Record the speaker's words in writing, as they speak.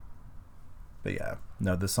But yeah,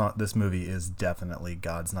 no, this movie is definitely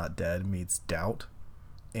God's Not Dead meets Doubt.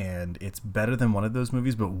 And it's better than one of those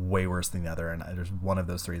movies, but way worse than the other. And there's one of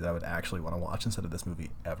those three that I would actually want to watch instead of this movie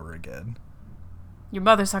ever again. Your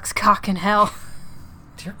mother sucks cock in hell.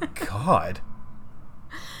 Dear God.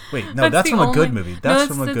 Wait, no, that's from a good movie. That's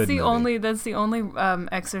from a good movie. That's the only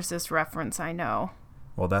Exorcist reference I know.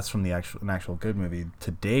 Well, that's from an actual good movie.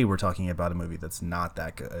 Today we're talking about a movie that's not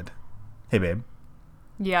that good. Hey, babe.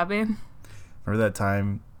 Yeah, babe. Remember that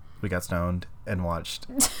time we got stoned and watched...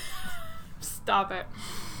 Stop it.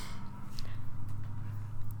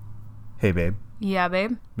 Hey, babe. Yeah,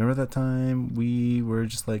 babe. Remember that time we were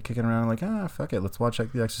just like kicking around like, fuck it, let's watch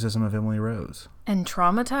like The Exorcism of Emily Rose. And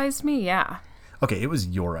traumatized me? Yeah. Okay, it was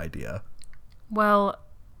your idea. Well,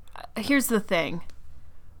 here's the thing.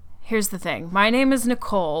 My name is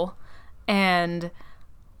Nicole, and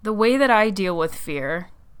the way that I deal with fear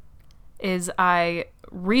is I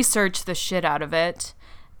research the shit out of it,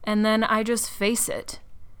 and then I just face it.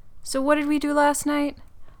 So what did we do last night?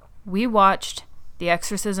 We watched The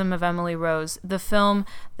Exorcism of Emily Rose, the film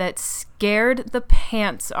that scared the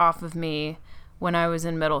pants off of me when I was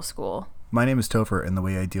in middle school. My name is Topher, and the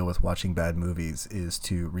way I deal with watching bad movies is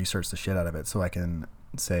to research the shit out of it so I can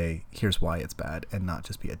say, here's why it's bad, and not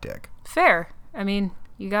just be a dick. Fair. I mean,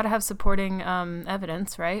 you gotta have supporting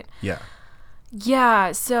evidence, right? Yeah.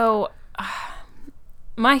 Yeah, so...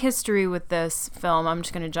 my history with this film, I'm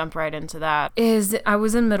just going to jump right into that, is I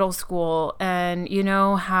was in middle school, and you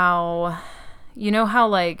know how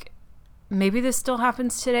like, maybe this still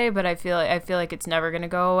happens today, but I feel like it's never going to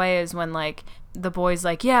go away, is when like the boys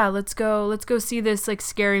like, yeah, let's go see this like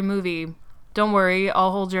scary movie. Don't worry,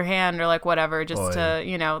 I'll hold your hand, or like whatever, just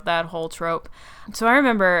to, that whole trope. So I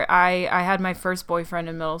remember I had my first boyfriend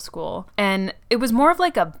in middle school, and it was more of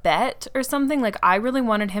like a bet or something. Like I really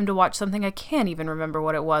wanted him to watch something. I can't even remember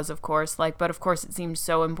what it was, of course, but of course it seemed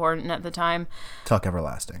so important at the time. Tuck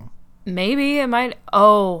Everlasting. Maybe it might.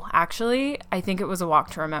 Oh, actually, I think it was A Walk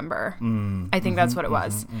to Remember. I think that's what it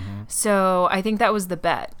was. So I think that was the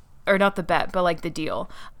bet. Or not the bet, but like the deal.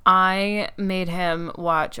 I made him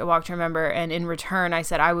watch A Walk to Remember, and in return I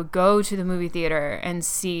said I would go to the movie theater and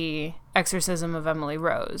see Exorcism of Emily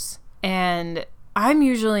Rose. And I'm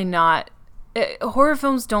usually not... horror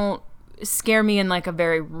films don't scare me in like a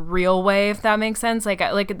very real way, if that makes sense.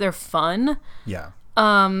 Like they're fun. Yeah.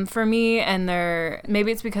 For me, and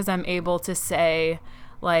maybe it's because I'm able to say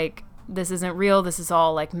like, this isn't real, this is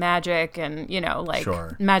all like magic, and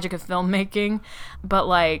Sure. Magic of filmmaking. But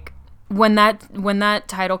like when that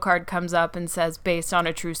title card comes up and says based on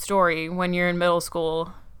a true story, when you're in middle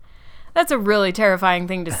school, that's a really terrifying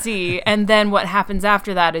thing to see. And then what happens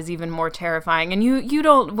after that is even more terrifying. And you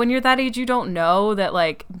don't, when you're that age, you don't know that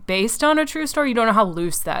like based on a true story, you don't know how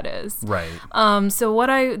loose that is. Right.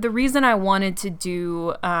 So the reason I wanted to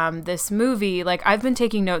do this movie, like I've been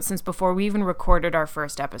taking notes since before we even recorded our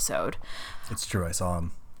first episode. It's true, I saw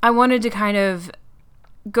him. I wanted to kind of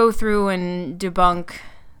go through and debunk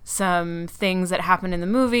some things that happened in the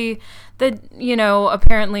movie that,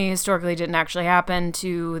 apparently historically didn't actually happen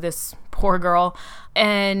to this poor girl.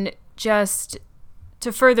 And just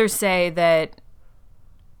to further say that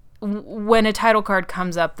when a title card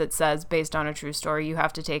comes up that says based on a true story, you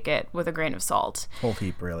have to take it with a grain of salt. Whole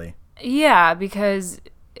heap, really. Yeah, because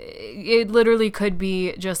it literally could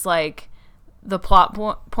be just like the plot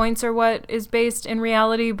points are what is based in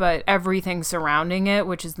reality, but everything surrounding it,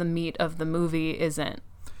 which is the meat of the movie, isn't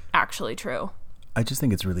actually true. I just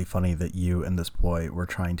think it's really funny that you and this boy were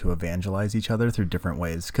trying to evangelize each other through different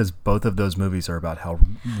ways, because both of those movies are about how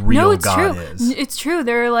real God is. It's true.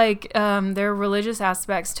 There are like there are religious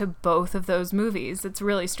aspects to both of those movies. It's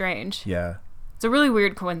really strange. Yeah. It's a really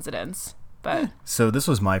weird coincidence. But so this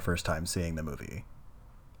was my first time seeing the movie.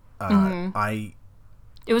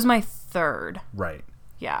 It was my third. Right.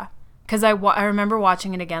 Yeah. Because I remember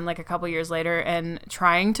watching it again like a couple years later and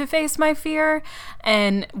trying to face my fear.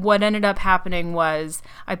 And what ended up happening was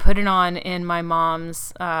I put it on in my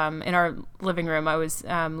mom's, in our living room. I was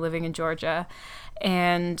living in Georgia.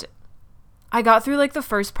 And I got through like the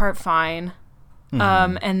first part fine.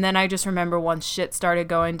 And then I just remember once shit started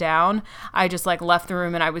going down, I just like left the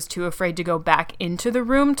room and I was too afraid to go back into the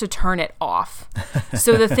room to turn it off.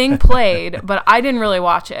 So the thing played, but I didn't really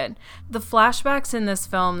watch it. The flashbacks in this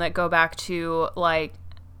film that go back to like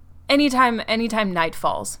anytime night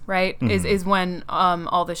falls, right? Is when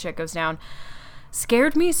all the shit goes down.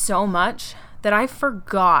 Scared me so much that I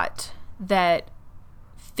forgot that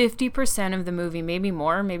 50% of the movie, maybe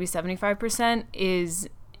more, maybe 75% is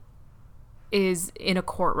in a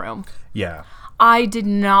courtroom. Yeah. I did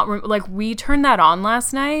not... we turned that on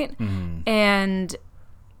last night, and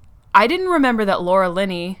I didn't remember that Laura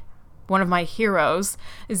Linney, one of my heroes,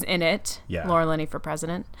 is in it. Yeah. Laura Linney for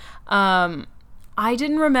president. I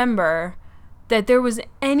didn't remember that there was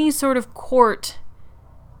any sort of court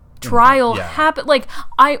trial happen. Like,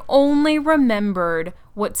 I only remembered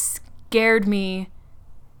what scared me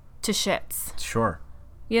to shits. Sure.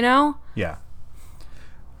 You know? Yeah.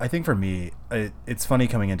 I think for me, it's funny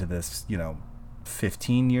coming into this,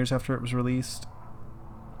 15 years after it was released.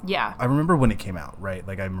 Yeah. I remember when it came out, right?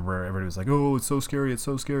 Like, I remember everybody was like, oh, it's so scary, it's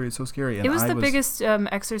so scary, it's so scary. And it was the biggest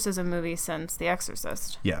exorcism movie since The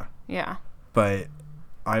Exorcist. Yeah. Yeah. But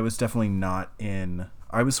I was definitely not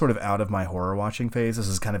I was sort of out of my horror watching phase. This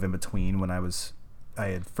is kind of in between when I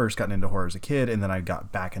had first gotten into horror as a kid, and then I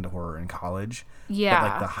got back into horror in college. Yeah. But,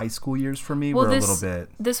 like, the high school years for me were a little bit...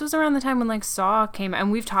 This was around the time when, like, Saw came out,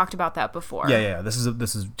 and we've talked about that before. Yeah. This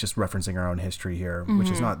is just referencing our own history here, which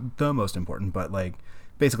is not the most important, but, like,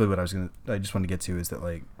 basically what I just wanted to get to is that,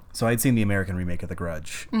 like, so I'd seen the American remake of The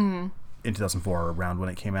Grudge in 2004, around when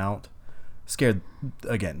it came out.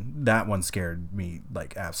 That one scared me,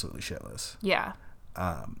 like, absolutely shitless. Yeah.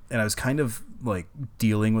 And I was kind of, like,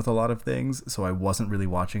 dealing with a lot of things, so I wasn't really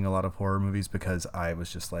watching a lot of horror movies because I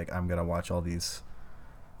was just like, I'm gonna watch all these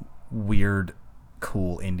weird,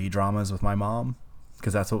 cool indie dramas with my mom,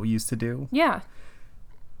 because that's what we used to do. Yeah.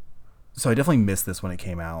 So I definitely missed this when it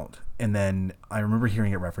came out, and then I remember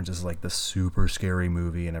hearing it references as, like, the super scary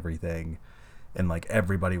movie and everything, and, like,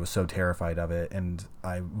 everybody was so terrified of it, and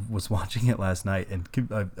I was watching it last night, and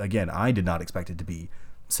again, I did not expect it to be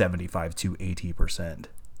 75 to 80%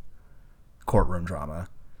 courtroom drama.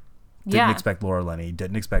 Didn't expect Laura Linney,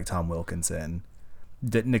 didn't expect Tom Wilkinson,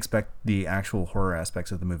 didn't expect the actual horror aspects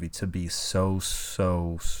of the movie to be so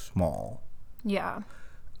small. Yeah.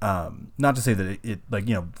 Not to say that it like,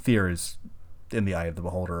 fear is in the eye of the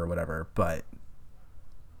beholder or whatever, but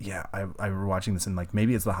yeah, I remember watching this and, like,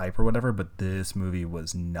 maybe it's the hype or whatever, but this movie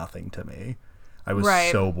was nothing to me. I was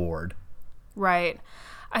so bored. Right.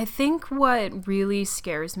 I think what really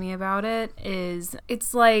scares me about it is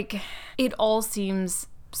it's like it all seems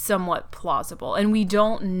somewhat plausible, and we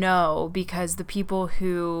don't know because the people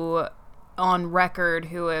who on record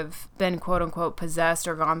who have been quote unquote possessed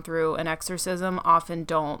or gone through an exorcism often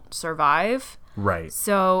don't survive. Right.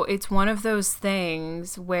 So it's one of those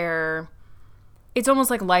things where it's almost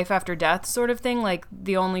like life after death sort of thing. Like,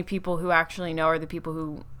 the only people who actually know are the people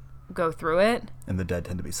who go through it. And the dead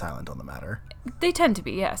tend to be silent on the matter. They tend to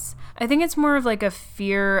be, yes. I think it's more of like a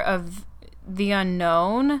fear of the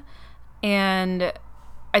unknown, and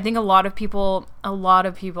I think a lot of people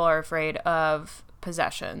are afraid of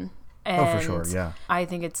possession. And for sure, yeah. I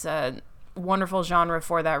think it's a wonderful genre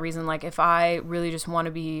for that reason. Like, if I really just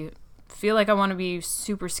feel like I want to be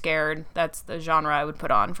super scared, that's the genre I would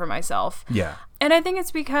put on for myself. Yeah. And I think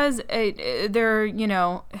it's because they're,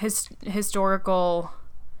 historical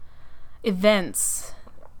events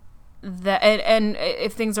that, and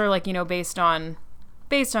if things are, like, based on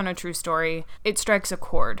a true story, it strikes a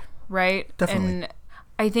chord, right? Definitely. And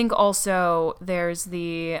I think also there's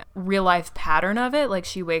the real life pattern of it. Like,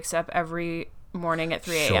 she wakes up every morning at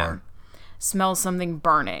 3 a.m. Sure. Smells something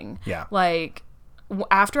burning. Yeah. Like,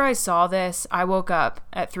 after I saw this, I woke up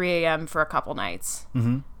at 3 a.m. for a couple nights.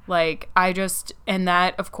 Mm-hmm. Like, and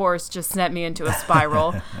that, of course, just sent me into a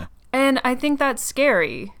spiral. And I think that's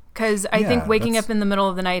scary. Because I think waking up in the middle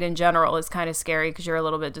of the night in general is kind of scary because you're a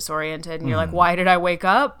little bit disoriented and you're like, why did I wake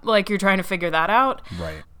up? Like, you're trying to figure that out.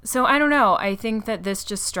 Right. So I don't know. I think that this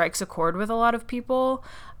just strikes a chord with a lot of people.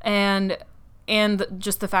 And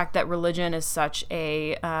just the fact that religion is such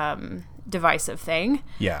a divisive thing.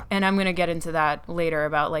 Yeah. And I'm going to get into that later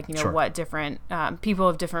about, like, Sure. what different people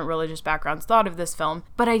of different religious backgrounds thought of this film.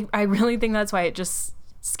 But I really think that's why it just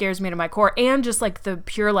scares me to my core, and just, like, the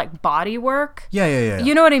pure, like, body work. Yeah.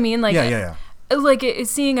 You know what I mean? Like, yeah. Like,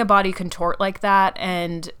 seeing a body contort like that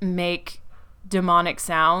and make demonic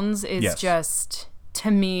sounds is just,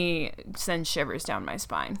 to me, sends shivers down my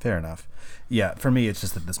spine. Fair enough. Yeah, for me, it's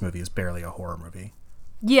just that this movie is barely a horror movie.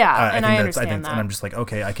 Yeah, I understand that. And I'm just like,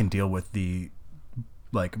 okay, I can deal with the,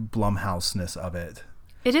 like, Blumhouse-ness of it.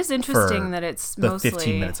 It is interesting that it's the mostly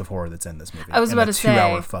 15 minutes of horror that's in this movie. I was about to say,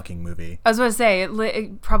 2-hour fucking movie. I was about to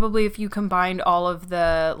say, probably if you combined all of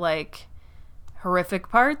the, like, horrific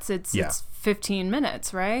parts, it's 15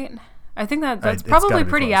 minutes, right? I think that's probably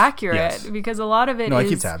pretty close. accurate because a lot of it is... No, I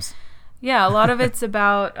keep tabs. Yeah, a lot of it's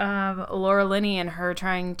about Laura Linney and her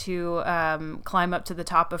trying to climb up to the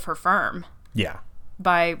top of her firm. Yeah.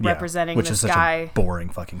 By representing which this is guy. Such a boring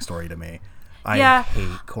fucking story to me. I hate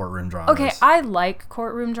courtroom dramas. Okay, I like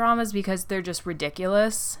courtroom dramas because they're just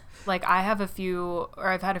ridiculous. Like, I've had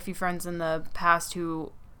a few friends in the past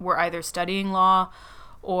who were either studying law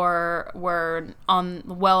or were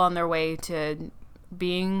on their way to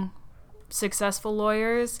being successful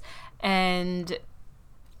lawyers, and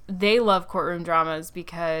they love courtroom dramas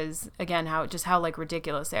because, again, how like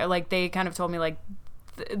ridiculous they are. Like, they kind of told me, like,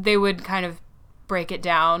 they would kind of break it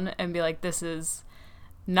down and be like, this is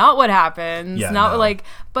not what happens. Like,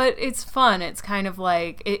 but it's fun. It's kind of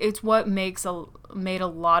like, it's what made a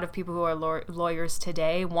lot of people who are lawyers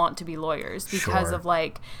today want to be lawyers, because of,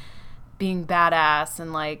 like, being badass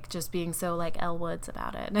and, like, just being so, like, Elle Woods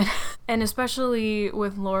about it. And especially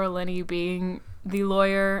with Laura Linney being the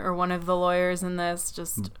lawyer, or one of the lawyers in this,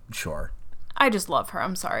 just... Sure. I just love her.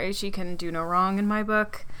 I'm sorry. She can do no wrong in my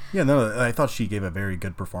book. Yeah, no, I thought she gave a very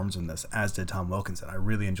good performance in this, as did Tom Wilkinson. I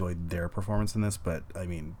really enjoyed their performance in this, but, I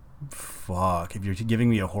mean, fuck. If you're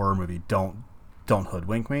giving me a horror movie, don't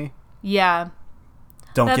hoodwink me. Yeah.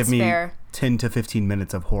 Don't give me fair. 10 to 15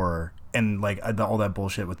 minutes of horror and, like, all that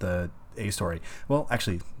bullshit with the A story. Well,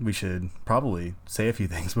 actually, we should probably say a few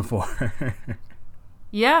things before.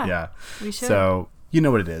 Yeah. We should. So, you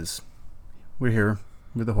know what it is. We're here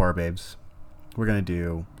with the Horror Babes. We're going to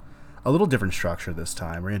do a little different structure this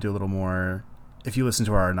time. We're going to do a little more... If you listen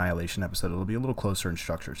to our Annihilation episode, it'll be a little closer in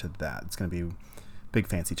structure to that. It's going to be a big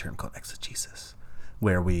fancy term called exegesis,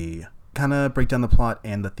 where we kind of break down the plot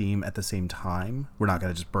and the theme at the same time. We're not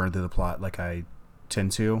going to just burn through the plot like I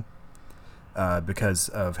tend to, because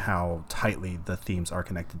of how tightly the themes are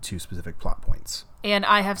connected to specific plot points. And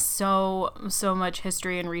I have so much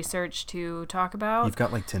history and research to talk about. You've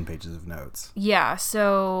got like 10 pages of notes. Yeah,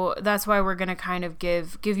 so that's why we're going to kind of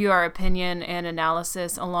give you our opinion and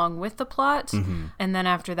analysis along with the plot. Mm-hmm. And then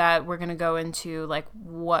after that, we're going to go into, like,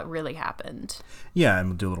 what really happened. Yeah, and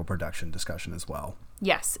we'll do a little production discussion as well.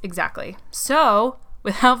 Yes, exactly. So,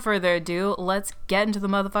 without further ado, let's get into the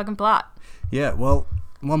motherfucking plot. Yeah, well,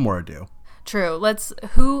 one more ado. True.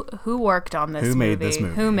 Who worked on this movie? Who made this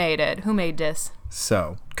movie? Who made it? Who made this?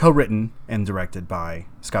 So, co-written and directed by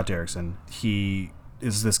Scott Derrickson. He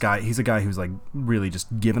is this guy. He's a guy who's, like, really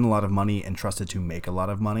just given a lot of money and trusted to make a lot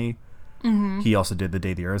of money. Mm-hmm. He also did The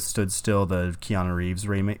Day the Earth Stood Still, the Keanu Reeves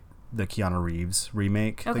remake that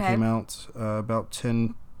came out about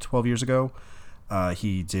 10, 12 years ago.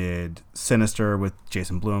 He did Sinister with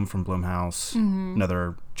Jason Blum from Blumhouse,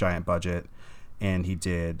 another giant budget. And he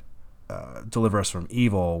did Deliver Us from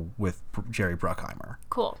Evil with Jerry Bruckheimer.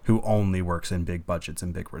 Cool. Who only works in big budgets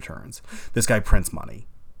and big returns. This guy prints money.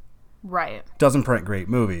 Right. Doesn't print great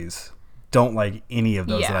movies. Don't like any of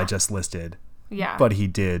those that I just listed. Yeah. But he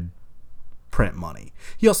did print money.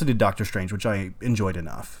 He also did Doctor Strange, which I enjoyed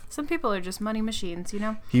enough. Some people are just money machines, you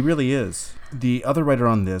know? He really is. The other writer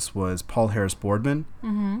on this was Paul Harris Boardman,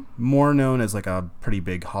 more known as, like, a pretty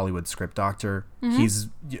big Hollywood script doctor. He's,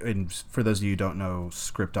 and for those of you who don't know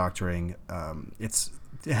script doctoring, it's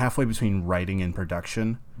halfway between writing and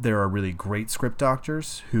production. There are really great script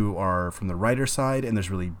doctors who are from the writer side, and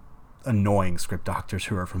there's really annoying script doctors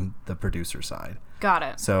who are from the producer side. Got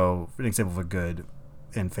it. So, an example of a good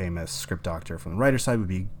and famous script doctor from the writer side would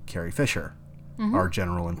be Carrie Fisher, our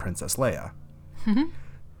general in Princess Leia,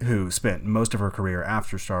 who spent most of her career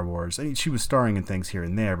after Star Wars. I mean, she was starring in things here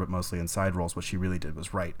and there, but mostly in side roles. What she really did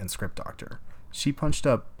was write and script doctor. She punched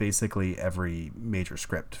up basically every major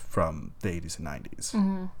script from the 80s and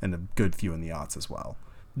 90s, and a good few in the aughts as well.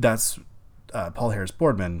 That's Paul Harris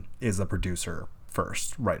Boardman is a producer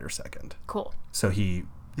first, writer second. Cool. So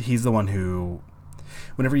he's the one who...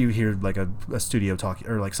 Whenever you hear, like, a studio talking,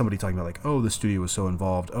 or, like, somebody talking about, like, oh, the studio was so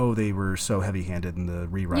involved, oh, they were so heavy-handed in the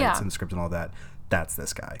rewrites and the script and all that, that's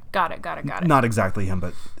this guy. Got it. Not exactly him,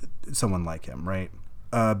 but someone like him, right?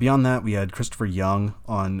 Beyond that, we had Christopher Young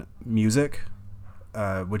on music,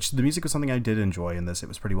 which the music was something I did enjoy in this. It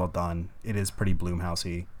was pretty well done. It is pretty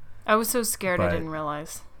Blumhousey. I was so scared I didn't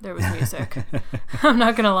realize there was music. I'm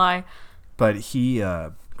not going to lie. But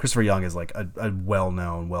Christopher Young is, like, a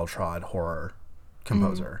well-known, well-trod horror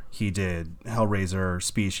composer. He did Hellraiser,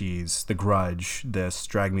 Species, The Grudge, this,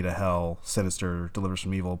 Drag Me to Hell, Sinister, Deliver Us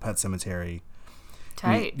from Evil, Pet Sematary.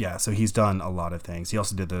 Tight. So he's done a lot of things. He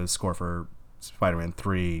also did the score for Spider-Man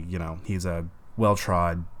 3. You know, he's a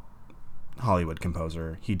well-trod Hollywood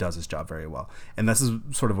composer. He does his job very well. And this is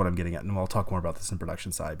sort of what I'm getting at, and I'll talk more about this in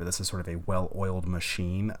production side, but this is sort of a well-oiled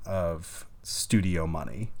machine of studio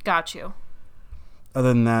money. Got you. Other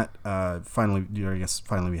than that, finally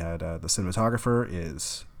we had the cinematographer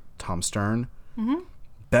is Tom Stern.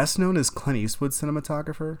 Best known as Clint Eastwood's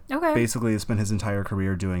cinematographer. Okay. Basically, he spent his entire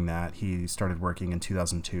career doing that. He started working in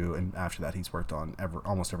 2002, and after that, he's worked on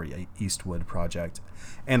almost every Eastwood project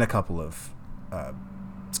and a couple of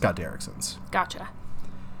Scott Derrickson's. Gotcha.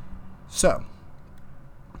 So,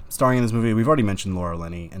 starring in this movie, we've already mentioned Laura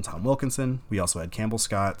Linney and Tom Wilkinson. We also had Campbell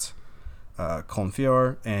Scott, Colin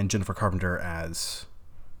Feore, and Jennifer Carpenter as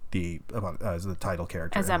the title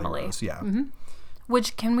character. As Emily. Rose. Yeah. Mm-hmm.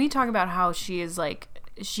 Which, can we talk about how she is like,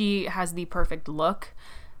 she has the perfect look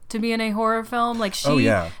to be in a horror film? Like,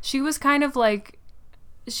 she was kind of like,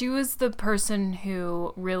 she was the person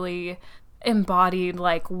who really embodied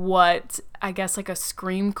like what I guess like a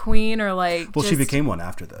scream queen, or like, well, she became one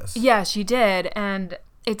after this. Yeah, she did. And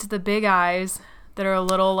it's the big eyes that are a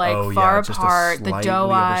little like far apart, the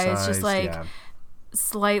doe eyes, just like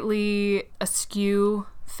slightly askew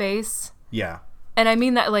face. Yeah. And I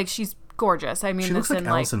mean that like she's gorgeous. I mean, she looks like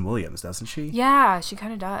Allison Williams, doesn't she? Yeah, she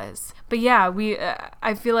kind of does. But yeah, we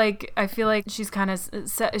I feel like she's kind of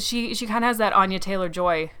she kind of has that Anya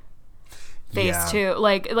Taylor-Joy face too.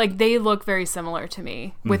 Like they look very similar to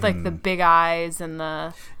me with like the big eyes and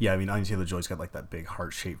the I mean, Anya Taylor-Joy's got like that big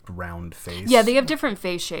heart-shaped round face. Yeah, they have different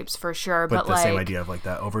face shapes for sure, but the like same idea of like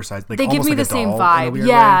that oversized, like they give me like the same vibe.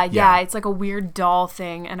 Yeah, it's like a weird doll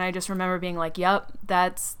thing, and I just remember being like, "Yep,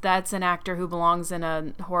 that's an actor who belongs in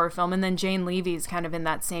a horror film." And then Jane Levy's kind of in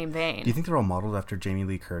that same vein. Do you think they're all modeled after Jamie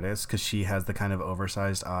Lee Curtis because she has the kind of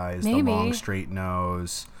oversized eyes, Maybe. the long straight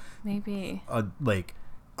nose, maybe like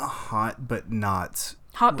hot but not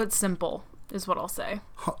hot but simple is what I'll say.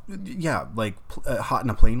 Hot, like hot in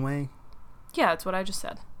a plain way. Yeah, that's what I just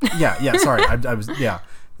said. yeah. Sorry, I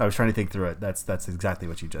was trying to think through it. That's exactly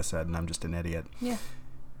what you just said, and I'm just an idiot. Yeah.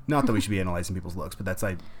 Not that we should be analyzing people's looks, but that's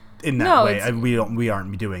in that way. We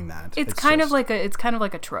aren't doing that. It's kind of like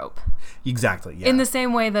a trope. Exactly. Yeah. In the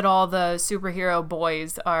same way that all the superhero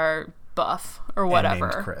boys are buff or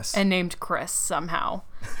whatever, and named Chris somehow.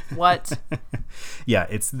 What? Yeah,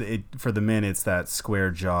 for the men, it's that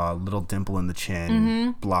square jaw, little dimple in the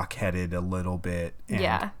chin, block-headed a little bit,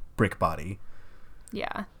 and brick body.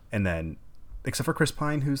 Yeah. And then, except for Chris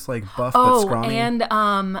Pine, who's like buff but scrawny. And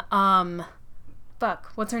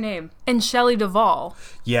fuck, what's her name? And Shelley Duvall.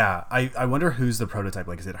 Yeah, I wonder who's the prototype.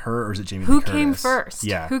 Like, is it her or is it Jamie Lee Curtis? Who came first?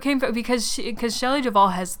 Yeah. Who came first? Because Shelley Duvall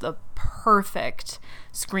has the perfect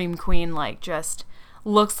scream queen, like, just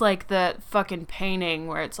looks like the fucking painting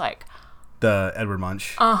where it's like the Edward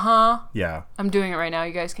Munch. Yeah. I'm doing it right now.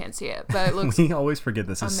 You guys can't see it, but it looks we always forget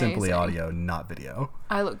this is amazing. Simply audio, not video.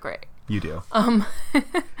 I look great. You do.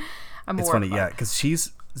 It's funny, yeah, because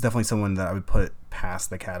she's definitely someone that I would put past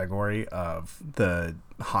the category of the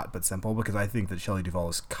hot but simple, because I think that Shelley Duvall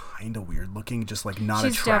is kind of weird looking, just like not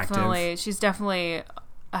attractive. She's definitely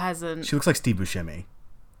has an. She looks like Steve Buscemi.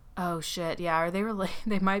 Oh shit! Yeah, are they related?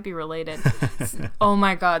 They might be related. Oh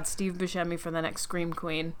my god, Steve Buscemi for the next Scream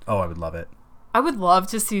Queen. Oh, I would love it. I would love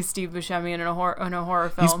to see Steve Buscemi in a horror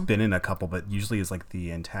film. He's been in a couple, but usually as like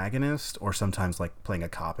the antagonist, or sometimes like playing a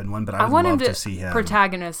cop in one. But I would love to see him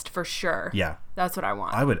protagonist for sure. Yeah, that's what I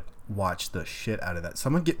want. I would watch the shit out of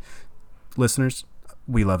that. Listeners,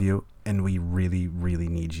 we love you, and we really, really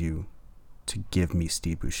need you to give me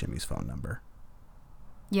Steve Buscemi's phone number.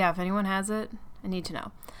 Yeah, if anyone has it, I need to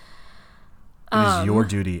know. It is your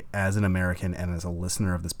duty as an American and as a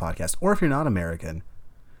listener of this podcast, or if you're not American,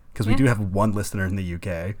 because we do have one listener in the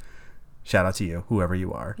UK. Shout out to you, whoever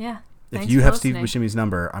you are. Yeah. If you have Steve Buscemi's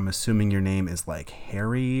number, I'm assuming your name is like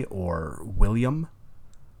Harry or William.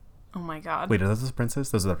 Oh my god. Wait, are those the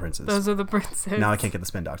princes? Those are the princes. Those are the princes. Now I can't get the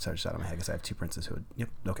Spin Doctors out of my head because I have two princes who would... Yep,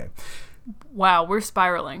 okay. Wow, we're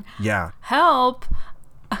spiraling. Yeah. Help!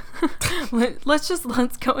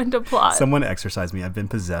 Let's go into plot. Someone exorcise me. I've been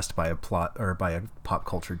possessed by a plot or by a pop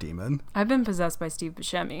culture demon. I've been possessed by Steve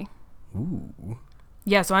Buscemi. Ooh.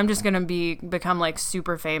 Yeah, so I'm just gonna become like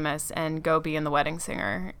super famous and go be in The Wedding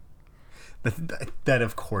Singer. That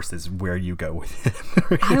of course is where you go with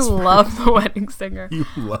it. I love The Wedding Singer. You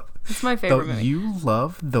love. It's my favorite movie. You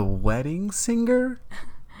love The Wedding Singer?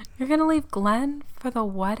 You're gonna leave Glenn for The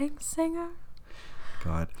Wedding Singer?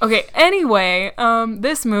 God. Okay. Anyway,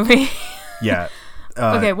 this movie. Yeah.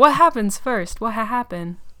 Okay. What happens first? What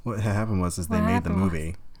happened? What happened was they made the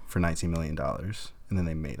movie for $19 million, and then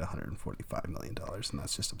they made $145 million, and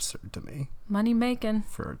that's just absurd to me. Money making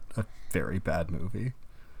for a very bad movie.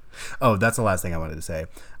 Oh, that's the last thing I wanted to say.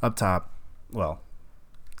 Up top, well,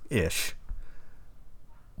 ish.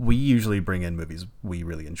 We usually bring in movies we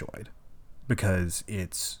really enjoyed because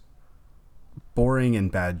it's boring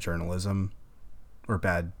and bad journalism or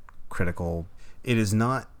bad critical. It is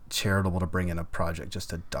not charitable to bring in a project just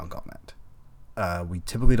to dunk on it. We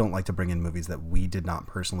typically don't like to bring in movies that we did not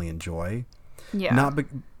personally enjoy. Yeah.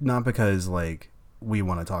 Not because like we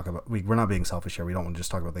want to talk about. We're not being selfish here. We don't want to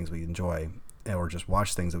just talk about things we enjoy or just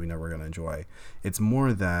watch things that we know we're going to enjoy. It's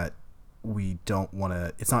more that we don't want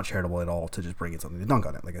to. It's not charitable at all to just bring in something to dunk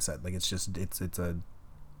on it. Like I said, like it's just it's a.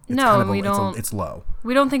 No, we don't. It's low.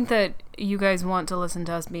 We don't think that you guys want to listen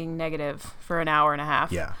to us being negative for an hour and a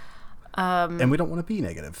half. Yeah. And we don't want to be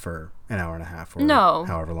negative for an hour and a half or No.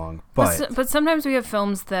 however long. But sometimes we have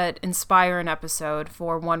films that inspire an episode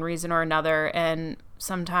for one reason or another, and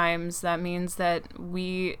sometimes that means that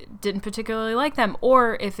we didn't particularly like them.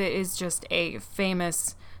 Or if it is just a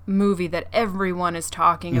famous movie that everyone is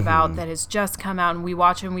talking about that has just come out and we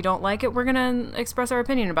watch it and we don't like it, we're going to express our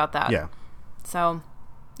opinion about that. Yeah. So,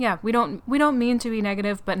 yeah, we don't mean to be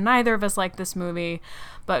negative, but neither of us like this movie,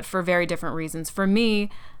 but for very different reasons. For me,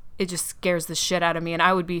 it just scares the shit out of me, and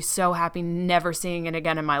I would be so happy never seeing it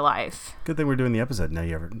again in my life. Good thing we're doing the episode. Now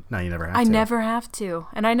you never have to. I never have to,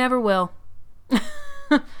 and I never will.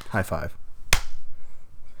 High five.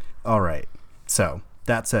 All right. So,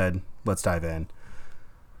 that said, let's dive in.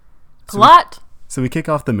 Plot! So we kick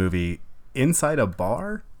off the movie inside a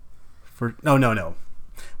bar? No.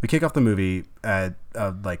 We kick off the movie at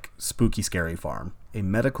a, spooky, scary farm. A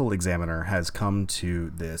medical examiner has come to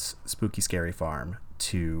this spooky, scary farm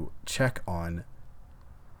to check on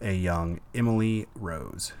a young Emily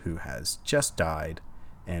Rose who has just died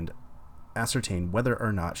and ascertain whether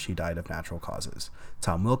or not she died of natural causes.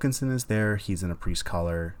 Tom Wilkinson is there. He's in a priest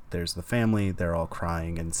collar. There's the family. They're all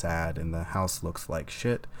crying and sad, and the house looks like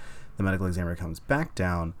shit. The medical examiner comes back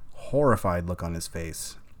down, horrified look on his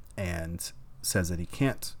face, and says that he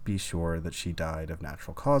can't be sure that she died of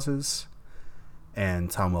natural causes, and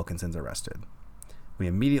Tom Wilkinson's arrested. We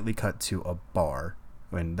immediately cut to a bar,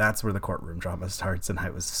 and that's where the courtroom drama starts, and I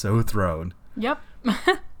was so thrown. Yep.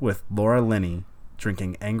 With Laura Linney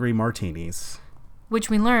drinking angry martinis. Which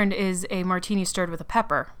we learned is a martini stirred with a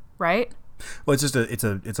pepper, right? Well, it's just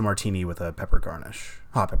a martini with a pepper garnish,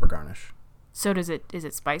 hot pepper garnish. So is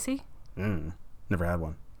it spicy? Never had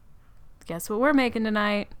one. Guess what we're making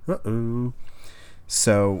tonight? Uh-oh.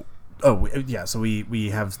 So, so we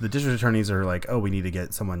have the district attorneys are like, we need to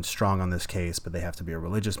get someone strong on this case, but they have to be a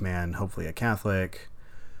religious man, hopefully a Catholic.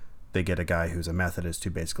 They get a guy who's a Methodist who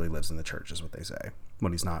basically lives in the church, is what they say.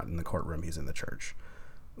 When he's not in the courtroom, he's in the church.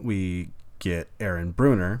 We get Erin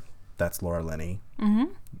Bruner, that's Laura Linney,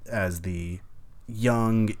 as the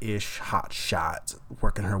young-ish hotshot,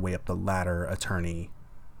 working her way up the ladder attorney,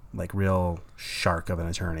 like real shark of an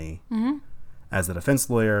attorney, as the defense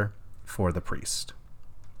lawyer for the priest.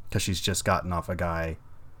 Because she's just gotten off a guy.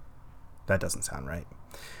 That doesn't sound right.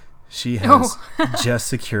 She has just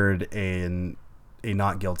secured a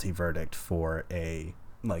not guilty verdict for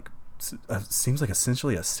seems like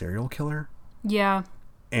essentially a serial killer. Yeah.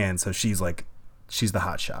 And so she's the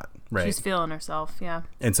hot shot, right? She's feeling herself, yeah.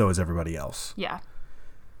 And so is everybody else. Yeah.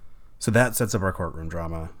 So that sets up our courtroom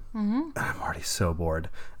drama. I'm already so bored.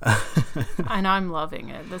 And I'm loving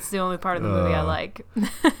it. That's the only part of the movie I like.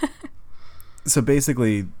 So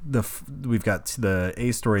basically, we've got the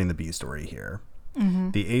A story and the B story here.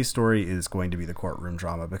 The A story is going to be the courtroom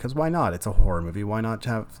drama, because why not? It's a horror movie. Why not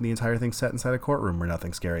have the entire thing set inside a courtroom where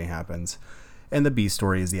nothing scary happens? And the B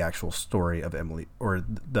story is the actual story of Emily, or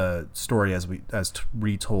the story as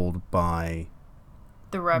retold by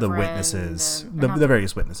the Reverend, witnesses, the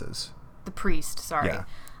various witnesses. The priest, sorry. Yeah.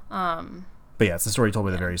 But yeah, it's the story told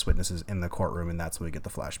by the various witnesses in the courtroom, and that's when we get the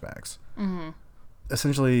flashbacks.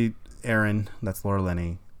 Essentially, Erin, that's Laura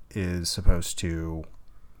Linney, is supposed to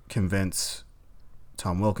convince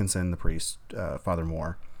Tom Wilkinson, the priest, Father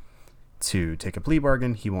Moore, to take a plea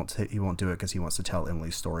bargain. He won't do it because he wants to tell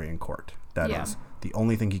Emily's story in court. That is the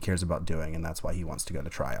only thing he cares about doing, and that's why he wants to go to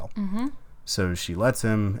trial. So she lets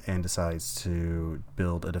him and decides to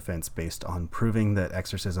build a defense based on proving that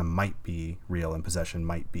exorcism might be real and possession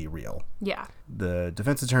might be real. Yeah. The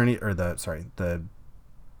defense attorney, the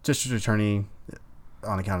district attorney,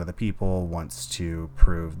 on account of the people, wants to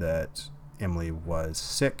prove that Emily was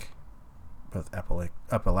sick, both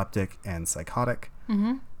epileptic and psychotic,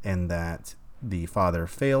 and that the father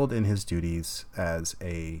failed in his duties as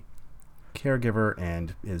a caregiver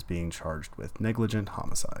and is being charged with negligent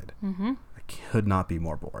homicide. I could not be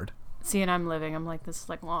more bored. See, and I'm living. I'm like, this is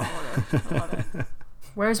like, I love it.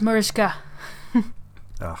 Where's Mariska?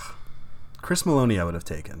 Ugh. Chris Maloney I would have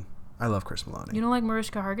taken. I love Chris Maloney. You don't like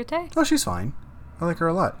Mariska Hargitay? Oh, she's fine. I like her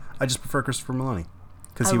a lot. I just prefer Christopher Maloney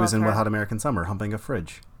because he was in Wet Hot American Summer humping a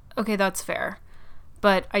fridge. Okay, that's fair.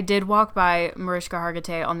 But I did walk by Mariska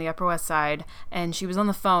Hargitay on the Upper West Side, and she was on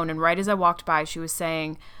the phone, and right as I walked by, she was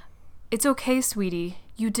saying, "It's okay, sweetie.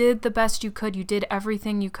 You did the best you could. You did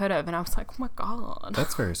everything you could have." And I was like, oh my God.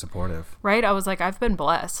 That's very supportive. Right? I was like, I've been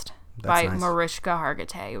blessed by nice. Mariska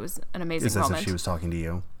Hargitay. It was an amazing Is that moment. if she was talking to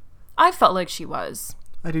you? I felt like she was.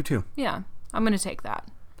 I do too. Yeah. I'm going to take that.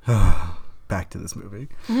 Back to this movie.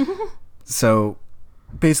 So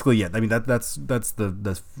basically, yeah. I mean, that's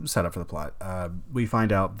the setup for the plot. We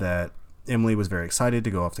find out that Emily was very excited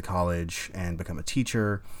to go off to college and become a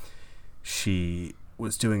teacher. She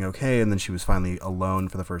was doing okay, and then she was finally alone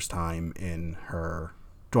for the first time in her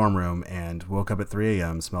dorm room and woke up at 3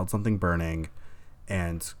 a.m., smelled something burning,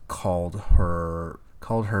 and called her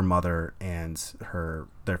mother and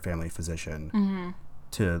their family physician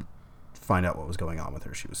to find out what was going on with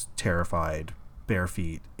her. She was terrified, bare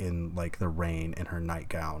feet in like the rain in her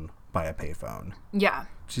nightgown by a payphone. Yeah.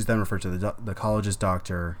 She's then referred to the college's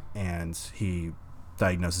doctor, and he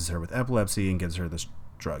diagnoses her with epilepsy and gives her this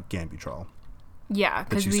drug, Gambutrol. Yeah,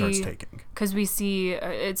 that she starts taking. Because we see,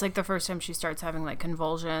 it's like the first time she starts having like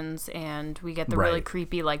convulsions, and we get the really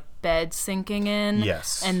creepy like bed sinking in.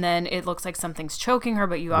 Yes. And then it looks like something's choking her,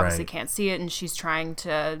 but you obviously can't see it, and she's trying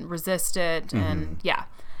to resist it. And yeah,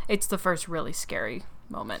 it's the first really scary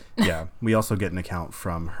moment. Yeah. We also get an account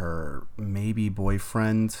from her maybe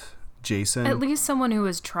boyfriend, Jason. At least someone who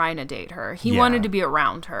was trying to date her. He wanted to be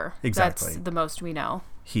around her. Exactly. That's the most we know.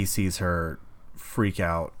 He sees her freak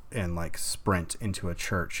out and like sprint into a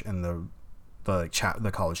church in the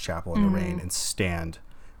college chapel in the rain and stand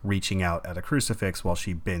reaching out at a crucifix while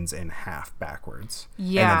she bends in half backwards.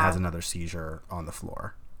 Yeah. And then has another seizure on the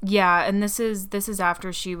floor. Yeah, and this is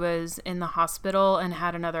after she was in the hospital and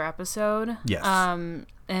had another episode. Yes.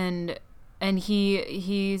 And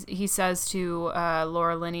he says to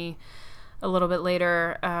Laura Linney a little bit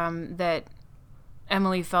later that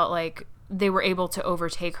Emily felt like they were able to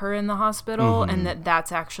overtake her in the hospital, and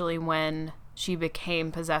that's actually when she became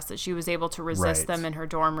possessed, that she was able to resist them in her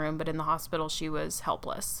dorm room, but in the hospital she was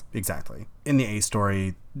helpless. Exactly. In the A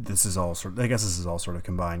story, this is all sort of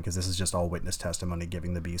combined, because this is just all witness testimony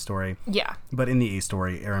giving the B story. Yeah. But in the A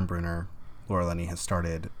story, Erin Brunner, Laura Linney, has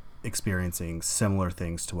started experiencing similar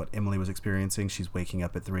things to what Emily was experiencing. She's waking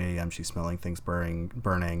up at 3 a.m. She's smelling things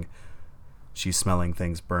burning. She's smelling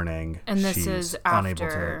things burning. And this is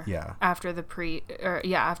after after the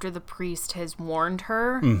priest has warned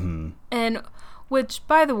her. And which,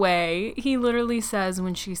 by the way, he literally says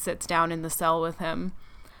when she sits down in the cell with him,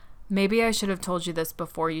 maybe I should have told you this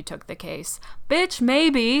before you took the case. Bitch,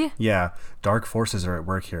 maybe. Yeah, dark forces are at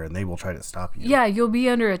work here and they will try to stop you. Yeah, you'll be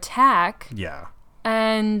under attack. Yeah.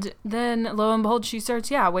 And then, lo and behold, she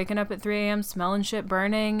starts, waking up at 3 a.m., smelling shit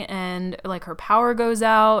burning, and, like, her power goes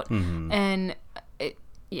out, and,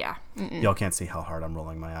 Y'all can't see how hard I'm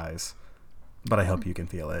rolling my eyes, but I hope you can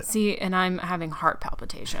feel it. See, and I'm having heart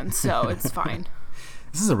palpitations, so it's fine.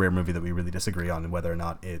 This is a rare movie that we really disagree on whether or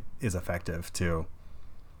not it is effective, too.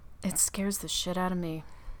 It scares the shit out of me.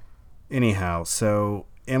 Anyhow, so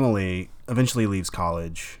Emily eventually leaves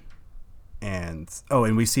college. And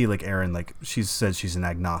we see like Erin, like she says she's an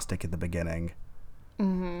agnostic at the beginning,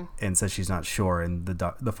 and says she's not sure. And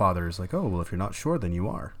the father is like, oh well, if you're not sure, then you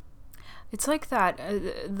are. It's like that.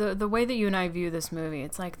 The way that you and I view this movie,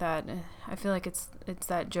 it's like that. I feel like it's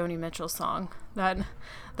that Joni Mitchell song, that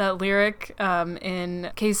lyric in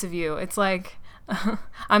Case of You. It's like,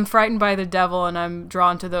 I'm frightened by the devil, and I'm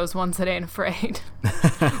drawn to those ones that ain't afraid.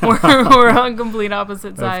 we're on complete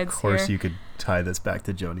opposite sides. Of course, here. You could tie this back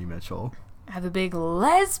to Joni Mitchell. I have a big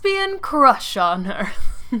lesbian crush on her.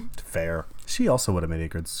 Fair. She also would have made a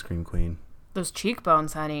good scream queen. Those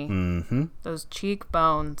cheekbones, honey. Mm-hmm. Those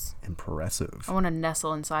cheekbones. Impressive. I want to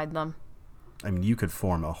nestle inside them. I mean, you could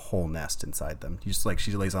form a whole nest inside them. You just, like,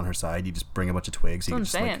 she lays on her side, you just bring a bunch of twigs. That's you what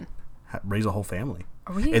just, I'm saying. Like, raise a whole family.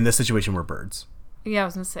 Are we? In this situation, we're birds. Yeah, I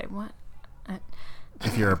was going to say, what?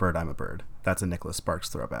 If you're a bird, I'm a bird. That's a Nicholas Sparks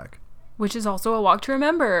throwback. Which is also A Walk to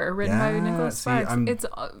Remember, written by Nicholas Sparks. I'm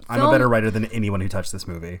a better writer than anyone who touched this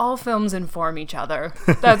movie. All films inform each other.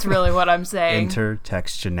 That's really what I'm saying.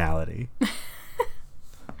 Intertextuality.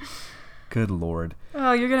 Good Lord.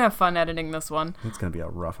 Oh, you're going to have fun editing this one. It's going to be a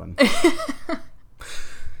rough one.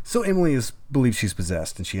 So Emily believes she's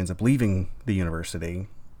possessed, and she ends up leaving the university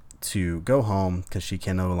to go home because she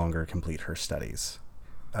can no longer complete her studies.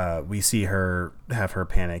 We see her have her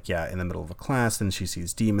panic, in the middle of a class, and she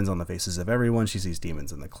sees demons on the faces of everyone. She sees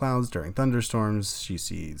demons in the clouds during thunderstorms. She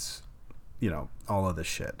sees, all of this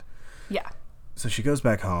shit. Yeah. So she goes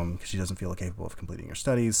back home because she doesn't feel capable of completing her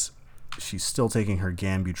studies. She's still taking her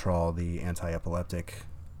Gambutrol, the anti-epileptic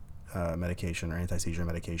medication or anti-seizure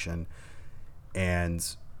medication, and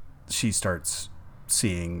she starts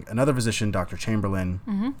seeing another physician, Dr.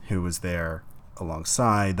 Chamberlain, who was there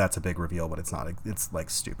alongside. That's a big reveal, but it's not. It's like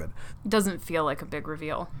stupid. It doesn't feel like a big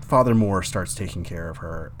reveal. Father Moore starts taking care of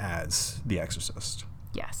her as the exorcist.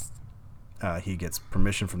 Yes. He gets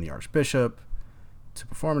permission from the archbishop to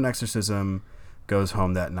perform an exorcism, goes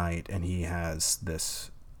home that night, and he has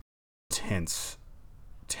this intense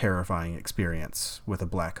terrifying experience with a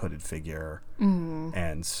black hooded figure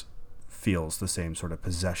and feels the same sort of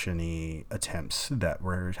possession-y attempts that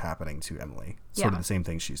were happening to Emily. Sort of the same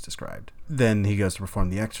thing she's described. Then he goes to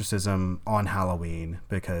perform the exorcism on Halloween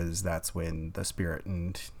because that's when the spirit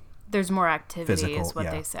and there's more activity physical, is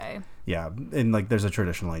what they say. Yeah, and like there's a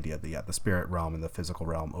traditional idea that the spirit realm and the physical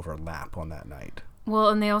realm overlap on that night. Well,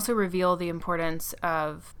 and they also reveal the importance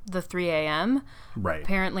of the 3 a.m. Right.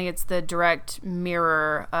 Apparently it's the direct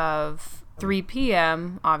mirror of 3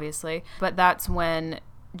 p.m., obviously, but that's when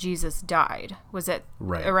Jesus died, was at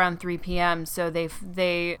around 3 p.m. So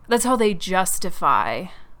they that's how they justify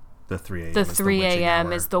the 3 a.m. The 3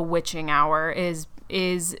 a.m. is the witching hour, is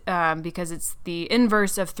because it's the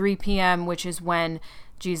inverse of 3 p.m., which is when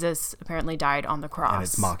Jesus apparently died on the cross. And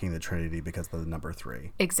it's mocking the Trinity because of the number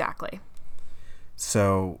 3. Exactly.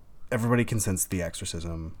 So everybody consents to the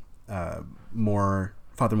exorcism. Father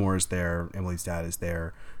Moore is there. Emily's dad is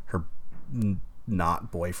there. Her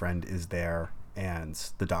not boyfriend is there. And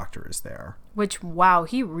the doctor is there. Which, wow,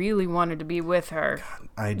 he really wanted to be with her.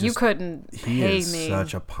 God, you couldn't pay me. He is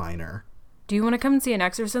such a piner. Do you want to come and see an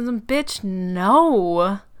exorcism? Bitch,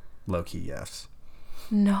 no. Low-key, yes.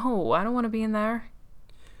 No, I don't want to be in there.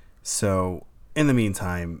 So, in the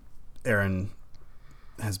meantime, Aaron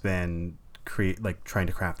has been trying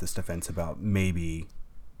to craft this defense about maybe,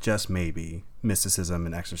 just maybe, mysticism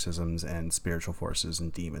and exorcisms and spiritual forces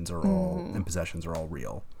and demons are all, and possessions are all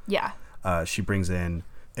real. Yeah. She brings in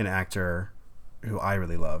an actor who I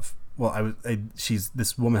really love. Well,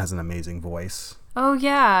 this woman has an amazing voice. Oh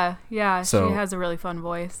yeah, so, she has a really fun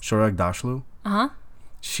voice. Shohreh Aghdashloo.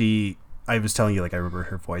 I was telling you, I remember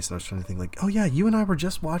her voice, and I was trying to think, oh yeah, you and I were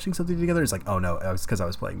just watching something together. It's like, oh no, it was because I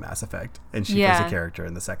was playing Mass Effect, and she plays a character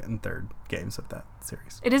in the second and third games of that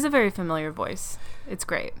series. It is a very familiar voice. It's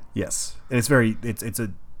great. Yes, and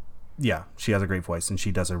she has a great voice, and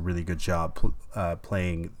she does a really good job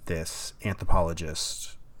playing this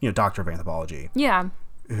anthropologist, doctor of anthropology. Yeah.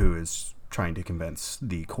 Who is trying to convince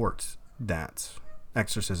the court that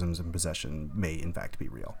exorcisms and possession may in fact be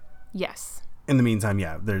real. Yes. In the meantime,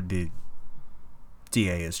 the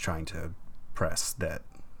DA is trying to press that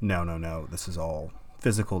no, this is all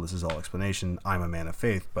physical, this is all explanation. I'm a man of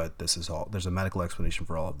faith, but there's a medical explanation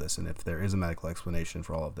for all of this, and if there is a medical explanation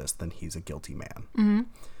for all of this, then he's a guilty man. Mm-hmm.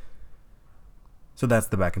 So that's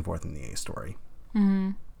the back and forth in the A story.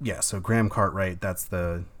 Mm-hmm. Yeah, so Graham Cartwright, that's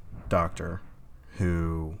the doctor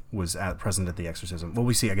who was present at the exorcism. Well,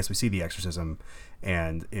 we see the exorcism,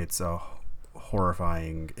 and it's a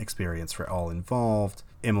horrifying experience for all involved.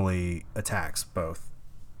 Emily attacks both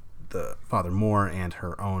the Father Moore and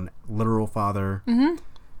her own literal father. Mm-hmm.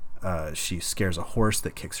 She scares a horse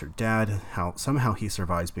that kicks her dad. Somehow he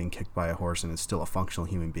survives being kicked by a horse and is still a functional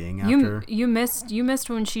human being after. You missed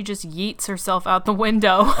when she just yeets herself out the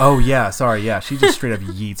window. Oh yeah, sorry, yeah. She just straight up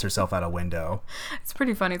yeets herself out a window. It's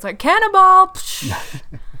pretty funny. It's like cannonball.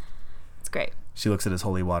 It's great. She looks at his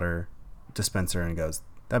holy water dispenser and goes,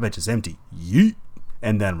 "That bitch is empty." Yeet.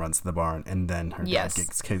 And then runs to the barn, and then her dad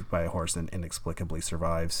gets kicked by a horse and inexplicably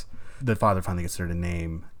survives. The father finally gets her to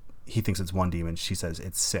name. He thinks it's one demon. She says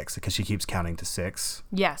it's 6 because she keeps counting to 6.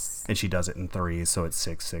 Yes. And she does it in 3s, so it's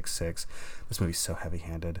 6, 6, 6. This movie's so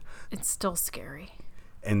heavy-handed. It's still scary.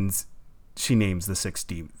 And she names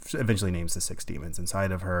eventually names the 6 demons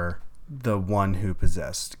inside of her. The one who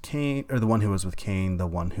possessed Cain, or the one who was with Cain, the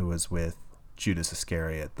one who was with Judas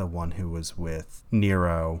Iscariot, the one who was with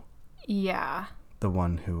Nero. Yeah. The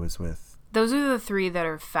one who was with... Those are the 3 that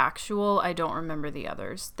are factual. I don't remember the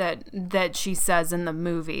others that she says in the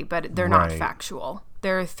movie, but they're not factual.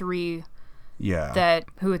 There are 3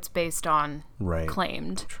 who it's based on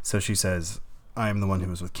claimed. So she says, I am the one who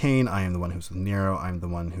was with Cain, I am the one who was with Nero, I am the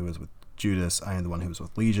one who was with Judas, I am the one who was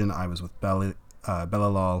with Legion, I was with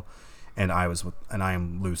Belial, and I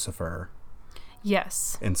am Lucifer.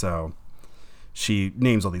 Yes. And so she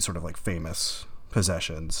names all these sort of famous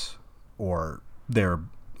possessions or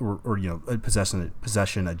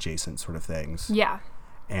possession adjacent sort of things. Yeah.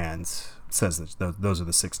 And says that those are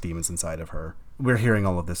the 6 demons inside of her. We're hearing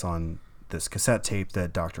all of this on this cassette tape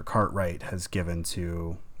that Dr. Cartwright has given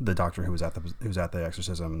to the doctor who was at the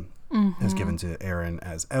exorcism, has given to Aaron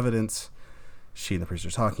as evidence. She and the priest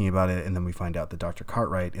are talking about it, and then we find out that Dr.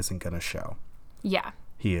 Cartwright isn't going to show. Yeah.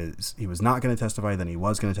 He was not going to testify, then he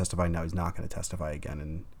was going to testify, now he's not going to testify again,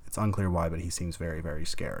 and it's unclear why, but he seems very, very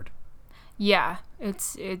scared. Yeah, it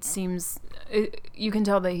seems you can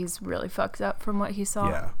tell that he's really fucked up from what he saw.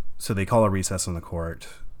 Yeah. So they call a recess in the court.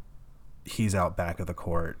 He's out back of the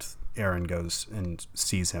court. Aaron goes and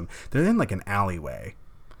sees him. They're in an alleyway.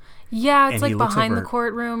 Yeah, it's And like he looks behind the over-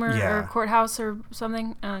 courtroom or Yeah. courthouse or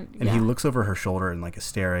something. And yeah. he looks over her shoulder and like is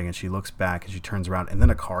staring, and she looks back and she turns around, and then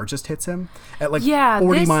a car just hits him at like Yeah,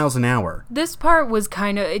 40 this- miles an hour. This part was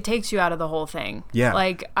kind of, it takes you out of the whole thing. Yeah.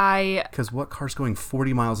 Like, Because what car's going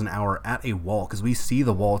 40 miles an hour at a wall? Because we see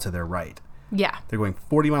the wall to their right. yeah. They're going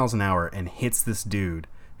 40 miles an hour and hits this dude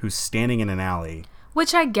who's standing in an alley.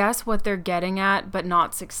 Which I guess what they're getting at, but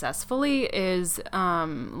not successfully, is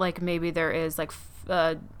like maybe there is like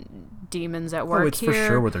demons at work Oh, it's here. for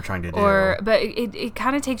sure what they're trying to do. But it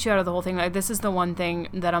kind of takes you out of the whole thing. Like, this is the one thing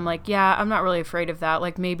that I'm like, yeah, I'm not really afraid of that.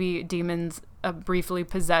 Like, maybe demons briefly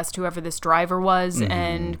possessed whoever this driver was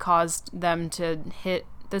and caused them to hit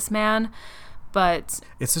this man. But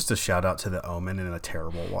It's just a shout out to The Omen and a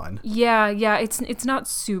terrible one. yeah, it's not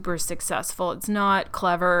super successful. It's not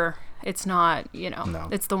clever. It's not, No.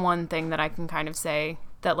 It's the one thing that I can kind of say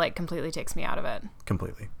that like completely takes me out of it.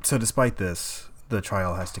 Completely. So despite this, the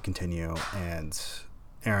trial has to continue and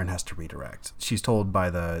Erin has to redirect. She's told by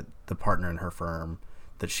the partner in her firm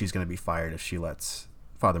that she's going to be fired if she lets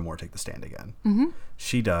Father Moore take the stand again. Mm-hmm.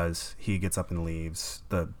 She does. He gets up and leaves.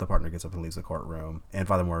 The partner gets up and leaves the courtroom, and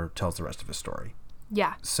Father Moore tells the rest of his story.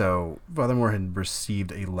 Yeah. So Father Moore had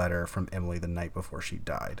received a letter from Emily the night before she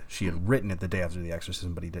died. She had written it the day after the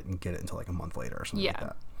exorcism, but he didn't get it until like a month later or something like Yeah.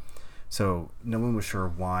 that. So no one was sure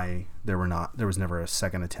why there was never a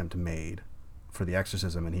second attempt made for the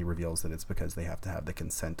exorcism, and he reveals that it's because they have to have the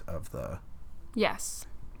consent of the Yes.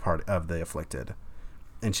 part of the afflicted,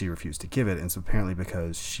 and she refused to give it. And so apparently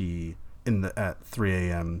because she at 3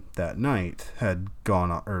 a.m. that night had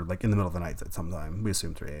gone or like in the middle of the night at some time, we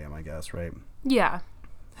assume 3 a.m. I guess, right? Yeah.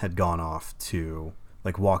 Had gone off to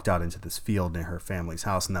like walked out into this field near her family's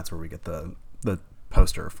house, and that's where we get the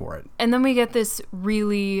poster for it. And then we get this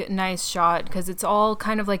really nice shot because it's all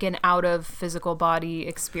kind of like an out of physical body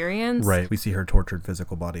experience. Right. We see her tortured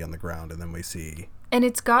physical body on the ground, and then we see And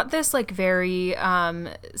it's got this like very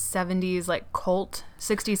 70s like cult,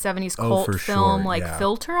 60s, 70s cult for film sure, like yeah.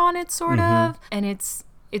 filter on it sort of. And it's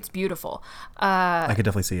beautiful. I could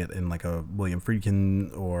definitely see it in like a William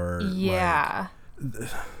Friedkin or Yeah.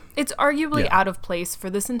 It's arguably Yeah. out of place for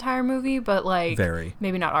this entire movie, but like Very.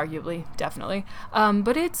 maybe not arguably, definitely.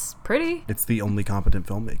 But it's pretty. It's the only competent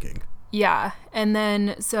filmmaking. Yeah. And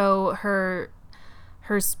then so her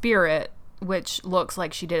spirit, which looks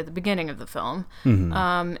like she did at the beginning of the film,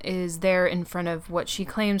 is there in front of what she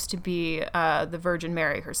claims to be the Virgin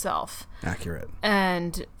Mary herself. Accurate.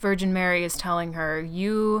 And Virgin Mary is telling her,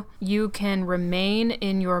 you can remain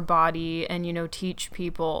in your body and, teach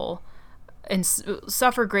people and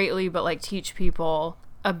suffer greatly, but like teach people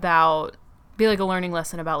about, be like a learning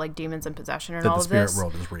lesson about like demons and possession and That all the of spirit this.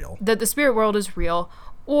 world is real. That the spirit world is real,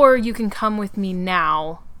 or you can come with me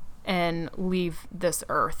now and leave this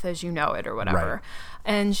earth as you know it or whatever. Right.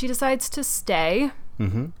 And she decides to stay.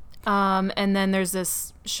 Mm-hmm. And then there's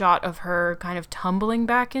this shot of her kind of tumbling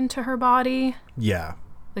back into her body. Yeah.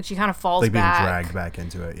 Like she kind of falls Like being back. dragged back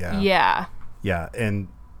into it. Yeah. Yeah. Yeah. And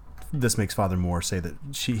this makes Father Moore say that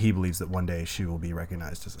he believes that one day she will be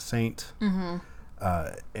recognized as a saint,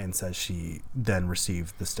 and says she then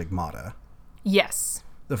received the stigmata. Yes.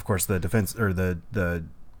 Of course, the defense or the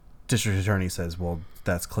district attorney says, well,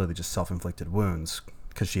 that's clearly just self-inflicted wounds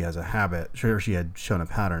because she has a habit, sure, she had shown a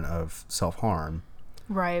pattern of self-harm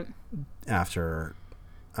Right. after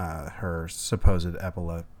her supposed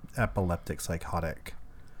epileptic psychotic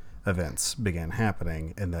events began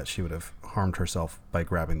happening, and that she would have harmed herself by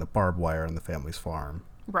grabbing the barbed wire on the family's farm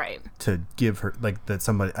Right. to give her like that.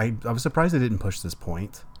 Somebody, I was surprised they didn't push this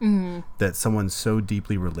point, that someone so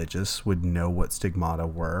deeply religious would know what stigmata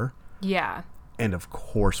were, Yeah. and of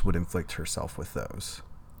course would inflict herself with those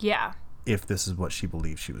Yeah. if this is what she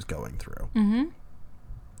believed she was going through.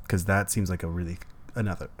 Because that seems like a really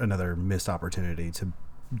another missed opportunity to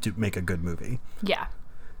make a good movie. Yeah.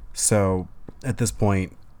 So at this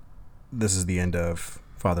point, this is the end of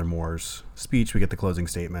Father Moore's speech. We get the closing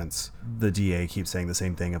statements. The DA keeps saying the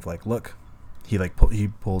same thing of like, look, he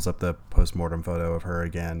pulls up the post-mortem photo of her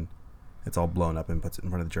again. It's all blown up and puts it in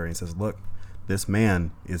front of the jury and says, look, this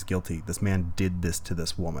man is guilty. This man did this to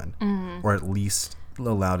this woman, or at least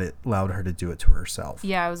allowed her to do it to herself.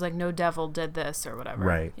 Yeah. I was like, no devil did this or whatever.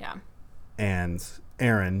 Right. Yeah. And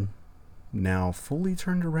Erin, now fully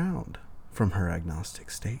turned around from her agnostic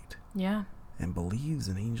state Yeah. and believes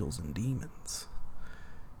in angels and demons,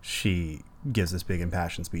 she gives this big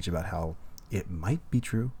impassioned speech about how it might be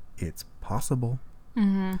true, it's possible.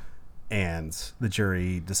 And the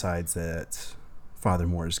jury decides that Father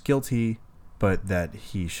Moore is guilty, but that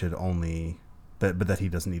he should only but that he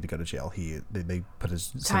doesn't need to go to jail. They put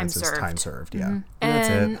his Time sentence as served. time served. Yeah, and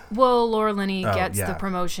And that's it. well, Laura Linney Oh, gets yeah. the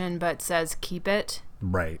promotion, but says keep it,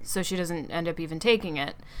 Right. so she doesn't end up even taking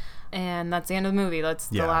it. And that's the end of the movie. That's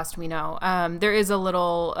the Yeah. last we know. There is a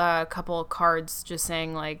little couple of cards just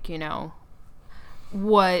saying, like, you know,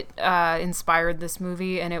 what inspired this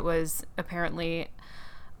movie, and it was apparently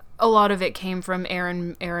a lot of it came from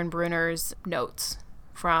Aaron Brunner's notes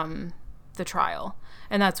from the trial,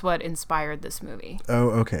 and that's what inspired this movie. Oh,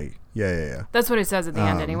 okay. Yeah. That's what it says at the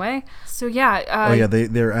end, anyway. So yeah. Oh yeah,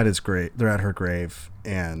 they're at his grave. They're at her grave,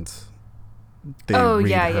 and they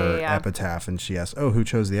read her epitaph, and she asks, "Oh, who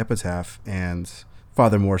chose the epitaph?" And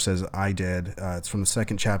Father Moore says, "I did. It's from the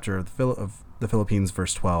second chapter of the Philippines,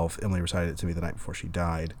 verse 12. Emily recited it to me the night before she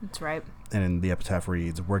died." That's right. And the epitaph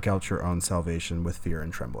reads, "Work out your own salvation with fear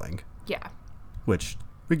and trembling," Yeah. which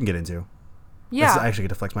we can get into. Yeah. I actually get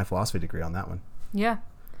to flex my philosophy degree on that one. Yeah.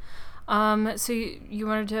 So you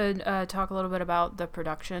wanted to talk a little bit about the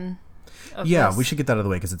production of Yeah, this? we should get that out of the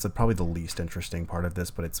way because it's probably the least interesting part of this,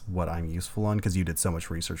 but it's what I'm useful on because you did so much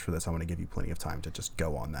research for this. I want to give you plenty of time to just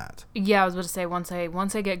go on that. Yeah, I was about to say once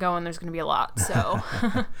I get going, there's going to be a lot. So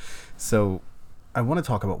So I want to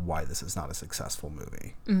talk about why this is not a successful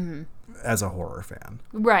movie as a horror fan.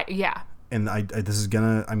 right, yeah, And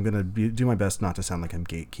I'm gonna do my best not to sound like I'm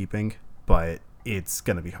gatekeeping, but it's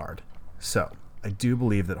gonna be hard. So I do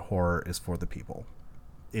believe that horror is for the people.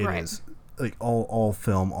 It Right. is like all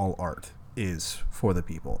film, all art is for the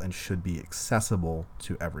people and should be accessible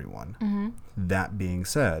to everyone. That being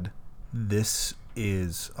said, this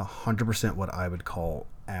is 100% what I would call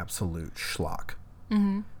absolute schlock.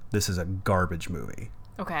 This is a garbage movie.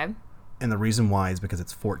 okay, And the reason why is because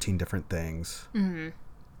it's 14 different things.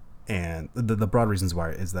 And the broad reasons why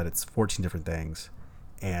is that it's 14 different things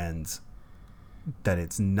and that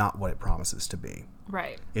it's not what it promises to be.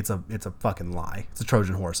 right, It's a fucking lie. It's a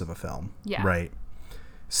Trojan horse of a film. Yeah. Right.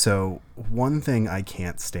 So one thing I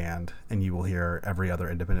can't stand, and you will hear every other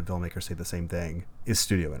independent filmmaker say the same thing, is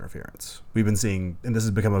studio interference. We've been seeing, and this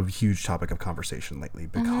has become a huge topic of conversation lately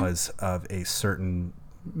because of a certain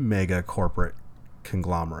mega corporate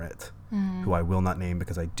conglomerate who I will not name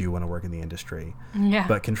because I do want to work in the industry, yeah,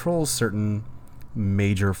 but controls certain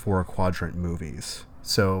major 4-quadrant movies.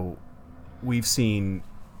 So we've seen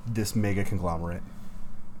this mega conglomerate,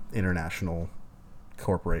 international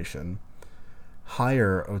corporation,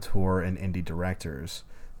 hire auteur and indie directors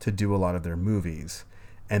to do a lot of their movies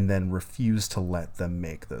and then refuse to let them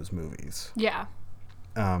make those movies. yeah,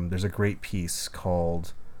 There's a great piece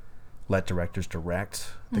called Let Directors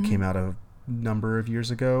Direct that came out a number of years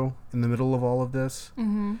ago in the middle of all of this.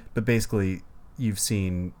 But basically, you've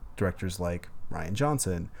seen directors like Rian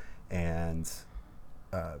Johnson and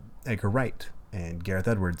Edgar Wright and Gareth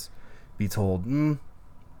Edwards be told,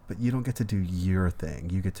 but you don't get to do your thing.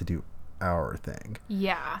 You get to do our thing.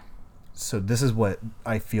 yeah, So this is what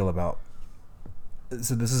I feel about.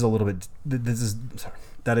 So this is a little bit.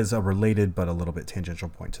 That is a related but a little bit tangential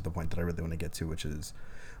point to the point that I really want to get to, which is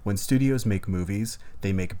when studios make movies,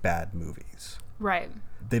 they make bad movies. right,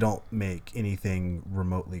 They don't make anything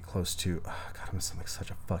remotely close to. Oh God, I'm gonna sound like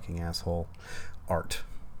such a fucking asshole. Art.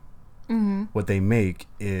 What they make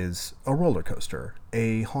is a roller coaster,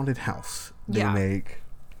 a haunted house. They Yeah. make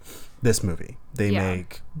this movie. They Yeah.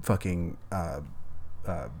 make fucking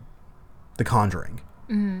The Conjuring.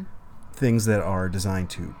 Things that are designed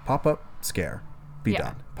to pop up, scare, be Yeah.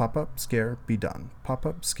 done. Pop up, scare, be done. Pop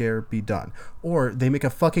up, scare, be done. Or they make a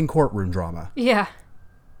fucking courtroom drama yeah,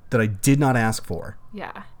 that I did not ask for.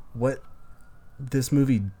 yeah, What this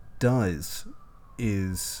movie does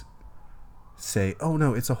is say, oh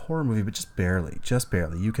no, it's a horror movie, but just barely.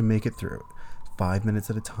 You can make it through. 5 minutes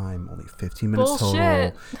at a time, only 15 minutes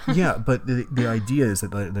Bullshit. total. Yeah, but the idea is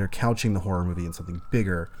that they're couching the horror movie in something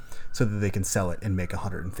bigger so that they can sell it and make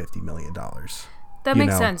 $150 million. that You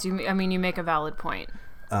makes know. sense. You make a valid point.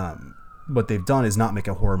 What they've done is not make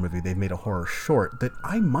a horror movie. They've made a horror short that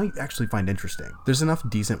I might actually find interesting. There's enough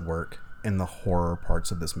decent work in the horror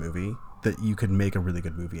parts of this movie that you could make a really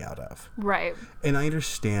good movie out of. Right, And I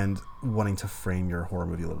understand wanting to frame your horror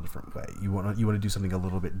movie a little different way. You want to do something a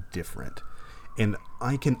little bit different. And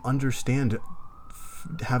I can understand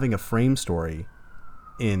having a frame story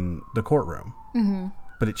in the courtroom.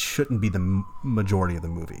 But it shouldn't be the majority of the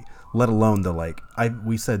movie, let alone the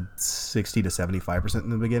we said 60 to 75% in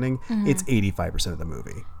the beginning. It's 85% of the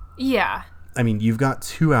movie. yeah, I mean, you've got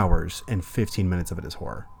 2 hours and 15 minutes of it is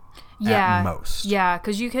horror. yeah, At most. yeah,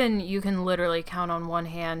 because you can literally count on one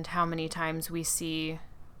hand how many times we see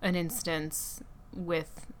an instance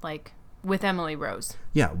with Emily Rose.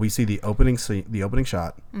 Yeah, we see the opening scene, the opening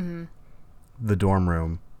shot, the dorm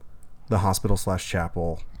room, The Hospital /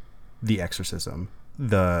 Chapel, The Exorcism,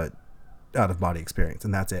 the Out of Body Experience,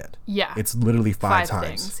 and that's it. Yeah. It's literally five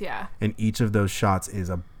times. Things, yeah. And each of those shots is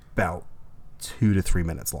about 2 to 3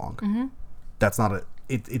 minutes long. Mm-hmm. That's not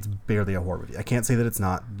it's barely a horror movie. I can't say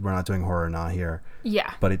that we're not doing horror not here.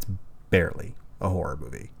 Yeah. But it's barely a horror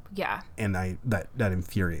movie. Yeah. And that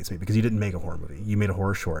infuriates me, because you didn't make a horror movie. You made a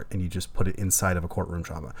horror short and you just put it inside of a courtroom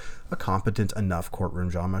drama. A competent enough courtroom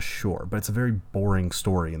drama, sure, but it's a very boring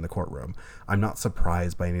story in the courtroom. I'm not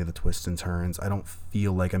surprised by any of the twists and turns. I don't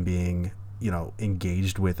feel like I'm being,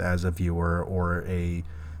 engaged with as a viewer or an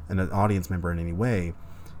audience member in any way.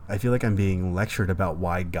 I feel like I'm being lectured about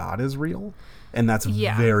why God is real. And that's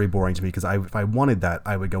very boring to me, because if I wanted that,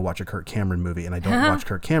 I would go watch a Kirk Cameron movie, and I don't watch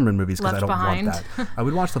Kirk Cameron movies because I don't want that. I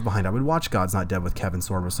would watch Left Behind. I would watch God's Not Dead with Kevin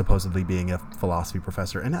Sorbo supposedly being a philosophy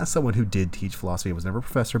professor. And as someone who did teach philosophy, I was never a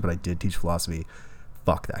professor, but I did teach philosophy.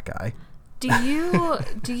 Fuck that guy. Do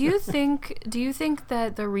you think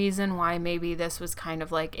that the reason why maybe this was kind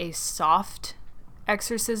of like a soft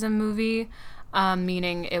exorcism movie,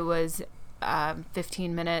 meaning it was a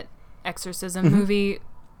 15-minute exorcism movie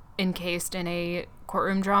encased in a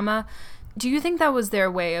courtroom drama, do you think that was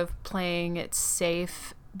their way of playing it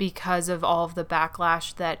safe because of all of the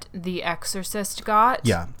backlash that The Exorcist got?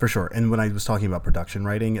 Yeah, for sure. And when I was talking about production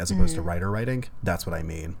writing as opposed to writer writing, that's what I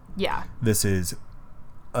mean. Yeah. This is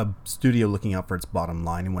a studio looking out for its bottom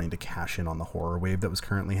line and wanting to cash in on the horror wave that was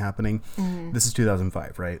currently happening. This is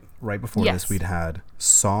 2005, right? Right before this, we'd had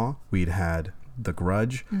Saw, we'd had The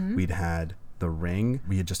Grudge, we'd had The Ring,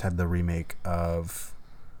 we had just had the remake of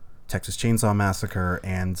Texas Chainsaw Massacre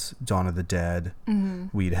and Dawn of the Dead.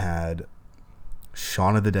 We'd had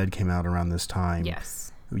Shaun of the Dead came out around this time.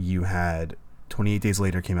 Yes. You had 28 Days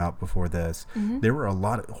Later came out before this. There were a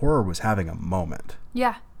lot of horror was having a moment.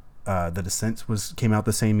 Yeah. The Descent came out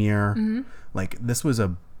the same year. Like, this was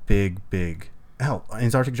a big hell.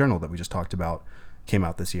 Antarctic Journal that we just talked about came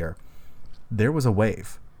out this year. There was a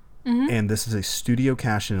wave, and this is a studio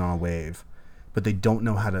cash in on a wave. But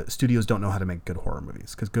studios don't know how to make good horror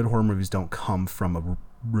movies, because good horror movies don't come from a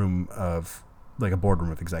room of, like, a boardroom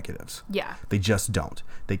of executives. Yeah. They just don't.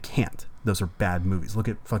 They can't. Those are bad movies. Look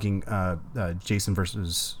at fucking Jason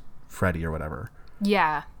versus Freddy or whatever.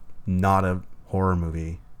 Yeah. Not a horror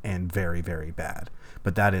movie, and very, very bad.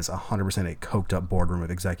 But that is 100% a coked up boardroom of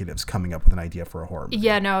executives coming up with an idea for a horror movie.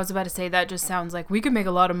 Yeah, no, I was about to say, that just sounds like we could make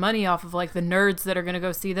a lot of money off of, like, the nerds that are going to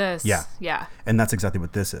go see this. Yeah. Yeah. And that's exactly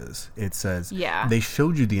what this is. It says, they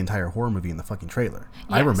showed you the entire horror movie in the fucking trailer. Yes.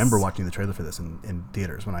 I remember watching the trailer for this in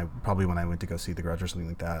theaters when I went to go see The Grudge or something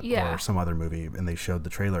like that, or some other movie, and they showed the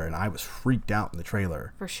trailer, and I was freaked out in the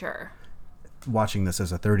trailer. For sure. Watching this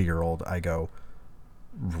as a 30-year-old, I go,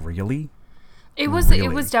 really? It was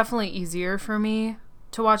definitely easier for me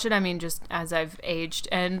to watch it. I mean, just as I've aged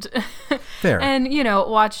and and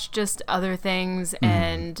watched just other things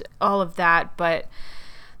and all of that, but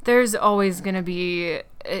there's always going to be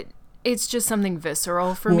it's just something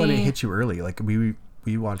visceral for me. Well, and it hit you early. Like, we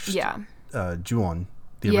watched Ju-on,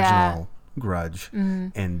 the original Grudge,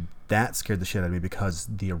 and that scared the shit out of me, because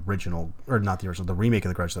the remake of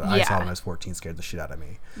The Grudge that I saw when I was 14 scared the shit out of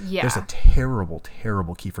me. Yeah. There's a terrible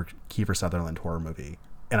Kiefer Sutherland horror movie.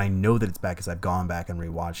 And I know that it's bad because I've gone back and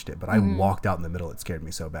rewatched it, but I walked out in the middle. It scared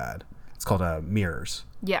me so bad. It's called Mirrors.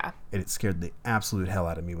 Yeah. And it scared the absolute hell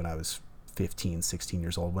out of me when I was 15, 16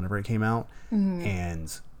 years old, whenever it came out.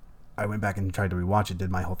 And I went back and tried to rewatch it, did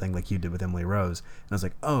my whole thing like you did with Emily Rose. And I was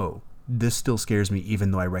like, oh, this still scares me,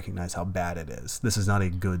 even though I recognize how bad it is. This is not a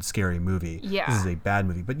good, scary movie. Yeah. This is a bad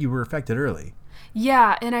movie, but you were affected early.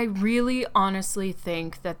 Yeah, and I really honestly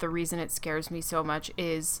think that the reason it scares me so much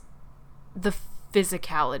is the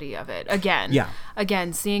physicality of it.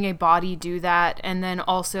 Again, seeing a body do that, and then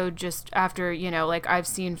also just after, like, I've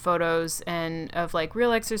seen photos and of, like,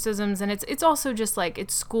 real exorcisms, and it's also just, like,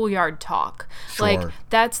 it's schoolyard talk. Sure. Like,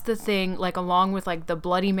 that's the thing, like, along with, like, the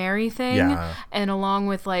Bloody Mary thing, and along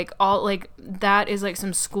with, like, all, like, that is, like,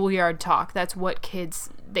 some schoolyard talk. That's what kids,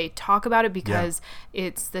 they talk about it because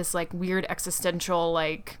it's this, like, weird existential,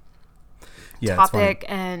 like, topic,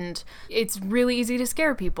 and it's really easy to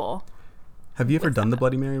scare people. Have you ever done the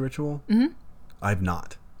Bloody Mary ritual? I've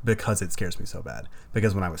not, because it scares me so bad.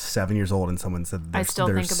 Because when I was 7 years old and someone said their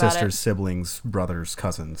sisters, siblings, brothers,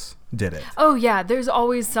 cousins did it. Oh, yeah. There's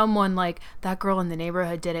always someone like, that girl in the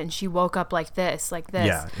neighborhood did it, and she woke up like this.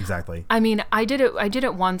 Yeah, exactly. I mean, I did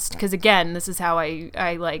it once, because, again, this is how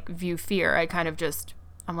I like, view fear. I kind of just,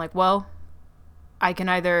 I'm like, well, I can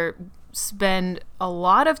either spend a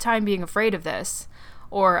lot of time being afraid of this,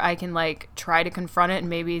 or I can, like, try to confront it and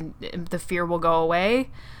maybe the fear will go away.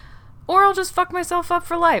 or I'll just fuck myself up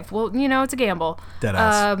for life. Well, you know, it's a gamble.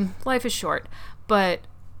 Deadass. Life is short, but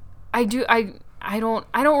I don't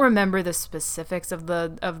remember the specifics of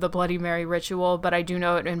the Bloody Mary ritual, but I do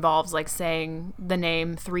know it involves like saying the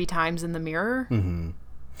name 3 times in the mirror.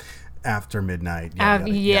 After midnight.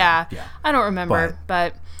 Yeah. I don't remember,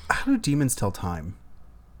 but how do demons tell time?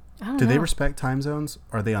 I don't Do know. they respect time zones?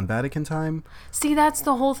 Are they on Vatican time? See, that's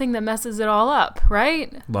the whole thing that messes it all up,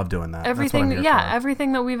 right? Love doing that. Everything, That's what I'm here for.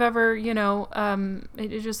 everything that we've ever, you know,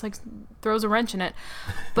 it just like throws a wrench in it.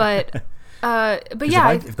 But, but 'Cause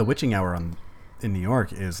yeah, if the witching hour in New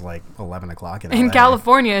York is like 11 o'clock in in LA,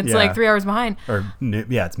 California, it's Yeah. like 3 hours behind. or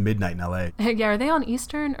it's midnight in LA. Yeah, are they on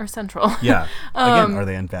Eastern or Central? Yeah. Again, are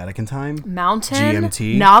they on Vatican time? Mountain,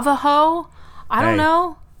 GMT? Navajo. I don't Hey.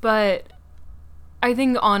 know, but I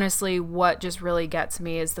think honestly, what just really gets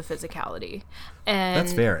me is the physicality, and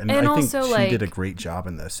That's fair, and I also think like she did a great job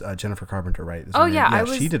in this. Jennifer Carpenter, right? is Oh, her name? yeah,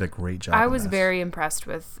 she did a great job. I in was this. very impressed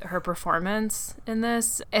with her performance in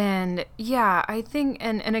this. And yeah, I think,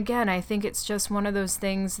 and again, I think it's just one of those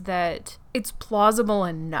things that it's plausible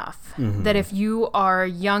enough that if you are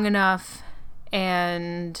young enough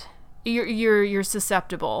and you're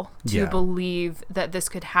susceptible to Yeah. believe that this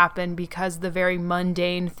could happen, because the very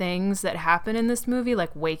mundane things that happen in this movie, like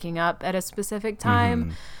waking up at a specific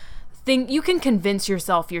time, you can convince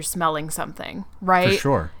yourself you're smelling something, right? For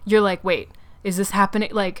sure. You're like, wait, is this happening?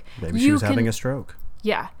 Like, Maybe she was having a stroke.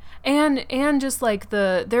 yeah. And just like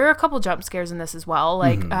there are a couple jump scares in this as well.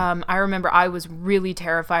 Like, I remember I was really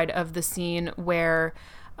terrified of the scene where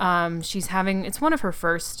she's having, it's one of her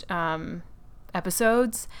first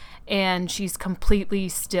episodes, and she's completely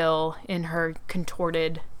still in her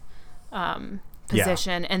contorted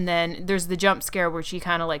position. And then there's the jump scare where she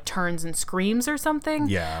kind of like turns and screams or something.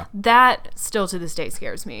 Yeah. That still to this day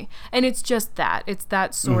scares me. And it's just that. It's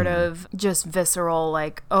that sort of just visceral,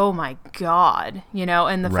 like, oh my God, you know,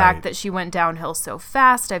 and the fact Right. that she went downhill so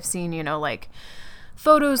fast. I've seen, you know, like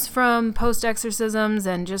photos from post exorcisms,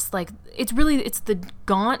 and just like it's the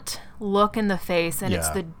gaunt look in the face, and it's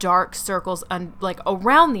Yeah. the dark circles like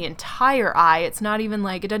around the entire eye. It's not even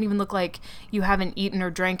like, it doesn't even look like you haven't eaten or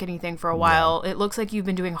drank anything for a while. It looks like you've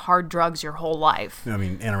been doing hard drugs your whole life. I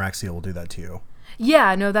mean, anorexia will do that to you.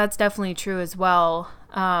 Yeah, no, that's definitely true as well.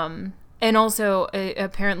 And also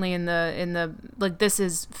apparently in the like, this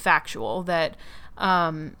is factual that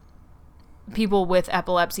people with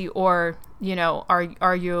epilepsy, or, you know, are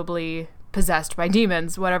arguably possessed by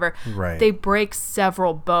demons, whatever, Right. they break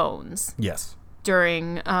several bones Yes.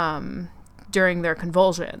 during their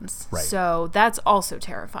convulsions. Right. So that's also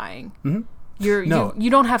terrifying. Mm-hmm. You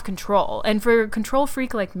don't have control, and for a control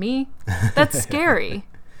freak like me, that's scary.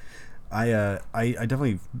 I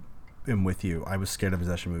definitely am with you. I was scared of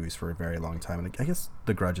possession movies for a very long time, and I guess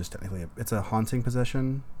The Grudge is technically it's a haunting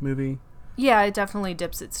possession movie. Yeah, it definitely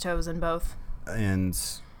dips its toes in both. And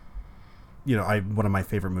you know, one of my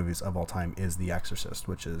favorite movies of all time is The Exorcist,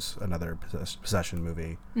 which is another possession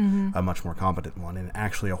movie, a much more competent one, and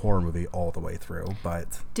actually a horror movie all the way through.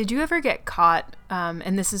 But Did you ever get caught?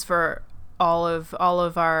 And this is for all of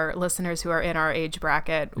our listeners who are in our age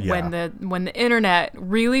bracket, when the internet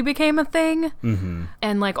really became a thing,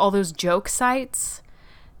 and like all those joke sites.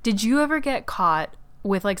 Did you ever get caught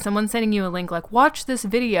with like someone sending you a link, like, watch this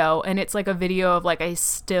video, and it's like a video of like a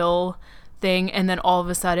still thing, and then all of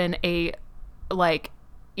a sudden a like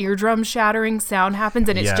eardrum shattering sound happens,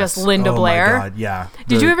 and it's yes. just Linda oh Blair? My God, yeah.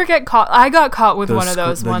 Did you ever get caught? I got caught with one of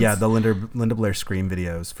those once. Yeah, the Linda Blair Scream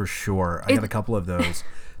videos, for sure. I got a couple of those.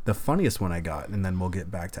 The funniest one I got, and then we'll get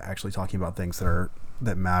back to actually talking about things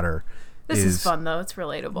that matter. This is fun though. It's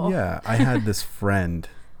relatable. Yeah, I had this friend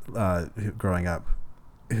growing up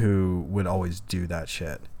who would always do that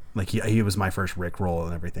shit. Like he was my first Rickroll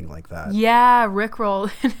and everything like that. Yeah, Rickroll.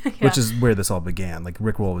 Yeah. Which is where this all began. Like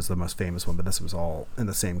Rickroll was the most famous one, but this was all in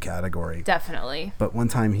the same category. Definitely. But one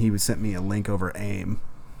time he sent me a link over AIM,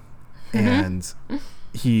 and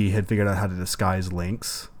he had figured out how to disguise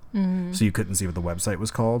links, so you couldn't see what the website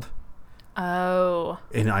was called. Oh.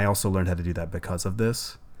 And I also learned how to do that because of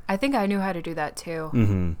this. I think I knew how to do that too.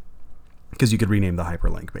 Mm-hmm. Because you could rename the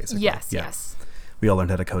hyperlink, basically. Yes, Yeah. yes. We all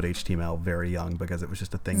learned how to code HTML very young because it was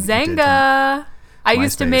just a thing. that you did Zanga. I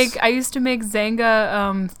used to MySpace. make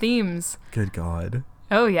Zanga themes. Good God.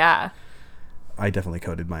 Oh yeah. I definitely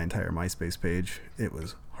coded my entire MySpace page. It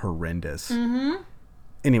was horrendous. Mm-hmm.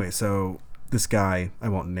 Anyway, so this guy, I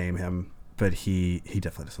won't name him, but he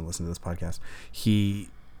definitely doesn't listen to this podcast. He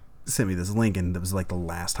sent me this link, and it was like the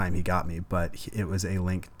last time he got me, but it was a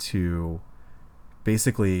link to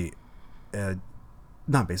basically,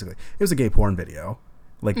 not basically, it was a gay porn video.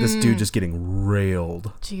 Like this dude just getting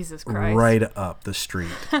railed Jesus Christ. right up the street.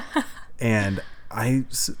 And I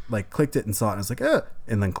like clicked it and saw it and I was like,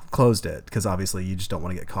 and then closed it because obviously you just don't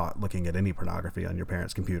want to get caught looking at any pornography on your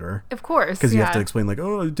parents' computer. Of course. Because you have to explain like,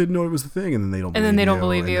 oh, I didn't know it was a thing. And then they don't believe you. And then they don't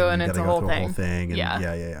believe you and you it's a gotta whole go through a thing. And Yeah.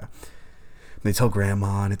 And they tell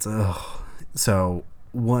grandma and it's, So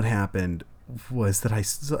what happened was that I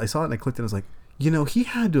saw it and I clicked it and I was like, he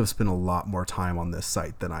had to have spent a lot more time on this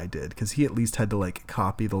site than I did because he at least had to like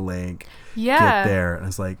copy the link, get there. And I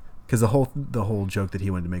was like, because the whole joke that he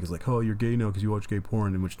wanted to make was like, oh, you're gay now because you watch gay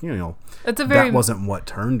porn, in which that wasn't what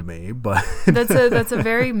turned me, but that's a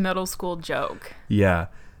very middle school joke. Yeah,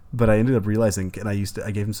 but I ended up realizing, and I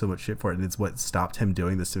gave him so much shit for it, and it's what stopped him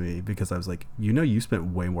doing this to me because I was like, you spent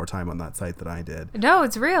way more time on that site than I did. No,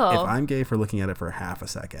 it's real. If I'm gay for looking at it for half a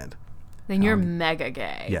second, then you're mega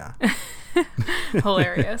gay. Yeah.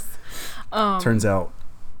 Hilarious. Turns out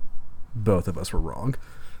both of us were wrong.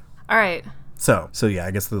 All right. So yeah,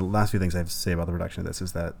 I guess the last few things I have to say about the production of this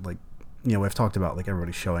is that, like, we've talked about like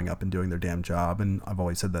everybody showing up and doing their damn job, and I've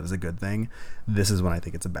always said that is a good thing. This is when I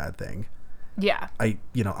think it's a bad thing. Yeah.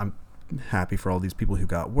 I'm happy for all these people who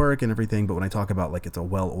got work and everything, but when I talk about like it's a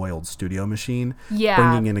well-oiled studio machine,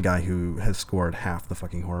 bringing in a guy who has scored half the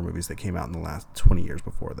fucking horror movies that came out in the last 20 years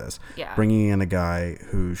before this, bringing in a guy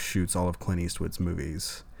who shoots all of Clint Eastwood's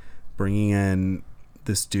movies, bringing in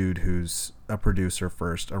this dude who's a producer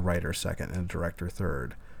first, a writer second, and a director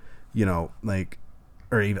third,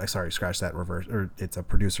 scratch that, reverse, or it's a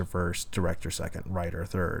producer first, director second, writer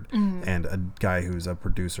third, and a guy who's a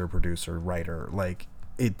producer, writer. Like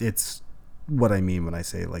it's what I mean when I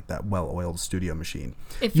say like that well-oiled studio machine.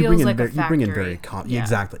 It feels like a factory. You bring in very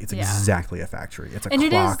exactly. It's exactly a factory. It's a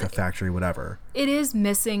clock, a factory, whatever. It is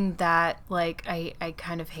missing that, like, I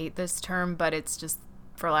kind of hate this term, but it's just,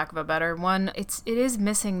 for lack of a better one, it is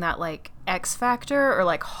missing that like X factor or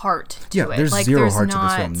like heart to it. There's like, zero heart to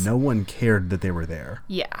this film. No one cared that they were there.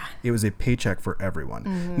 Yeah. It was a paycheck for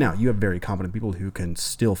everyone. Now, you have very competent people who can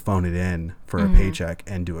still phone it in for a paycheck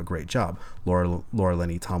and do a great job. Laura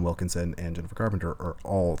Linney, Tom Wilkinson, and Jennifer Carpenter are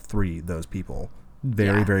all three those people.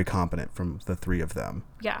 Very, very competent from the three of them.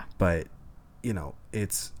 Yeah. But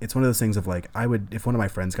it's one of those things of like, if one of my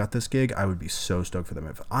friends got this gig, I would be so stoked for them.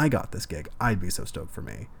 If I got this gig, I'd be so stoked for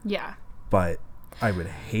me. Yeah. But I would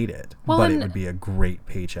hate it. Well, but it would be a great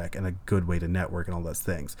paycheck and a good way to network and all those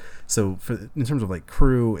things. So in terms of like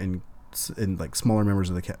crew and like smaller members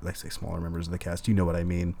of the cast, I say smaller members of the cast, you know what I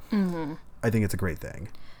mean? I think it's a great thing.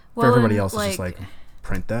 For everybody else, it's just like,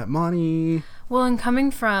 print that money. Well, and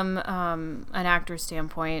coming from an actor's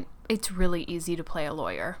standpoint, it's really easy to play a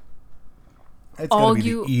lawyer. It's gotta be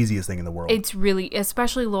the easiest thing in the world. It's really,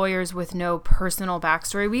 especially lawyers with no personal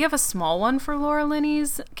backstory. We have a small one for Laura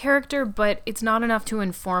Linney's character, but it's not enough to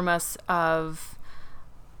inform us of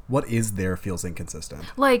what is there feels inconsistent.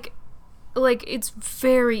 Like it's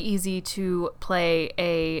very easy to play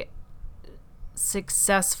a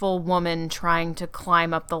successful woman trying to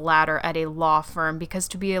climb up the ladder at a law firm, because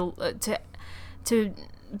to be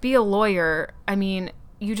a lawyer, I mean,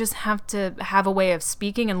 you just have to have a way of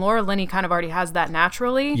speaking, and Laura Linney kind of already has that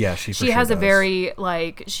naturally. Yeah, she has does. a very,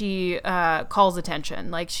 like, she calls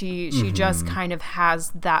attention. Like, she just kind of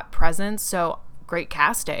has that presence. So great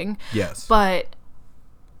casting. Yes, but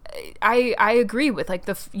I agree with, like,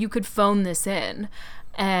 you could phone this in.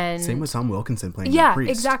 And same with Tom Wilkinson playing the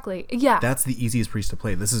priest. Exactly. Yeah, that's the easiest priest to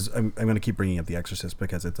play. This is I'm going to keep bringing up The Exorcist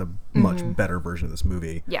because it's a much better version of this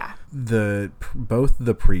movie. Yeah, both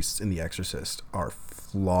the priests in The Exorcist are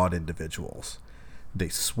flawed individuals. They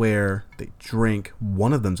swear, they drink.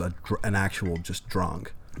 One of them's an actual just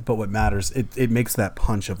drunk. But what matters, it makes that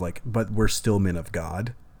punch of like, but we're still men of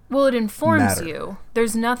God. Well, it informs you.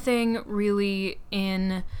 There's nothing really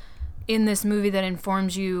in this movie that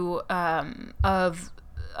informs you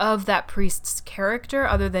of that priest's character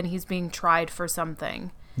other than he's being tried for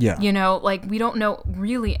something. Yeah. Like, we don't know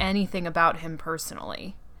really anything about him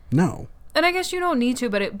personally. No. And I guess you don't need to,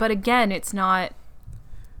 but again, it's not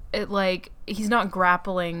he's not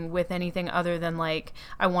grappling with anything other than like,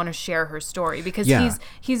 I want to share her story, because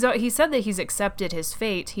he said that he's accepted his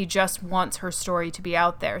fate. He just wants her story to be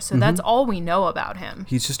out there. So that's all we know about him.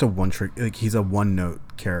 He's just he's a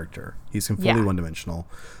one-note character. He's completely one-dimensional.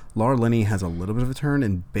 Laura Linney has a little bit of a turn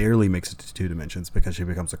and barely makes it to 2 dimensions because she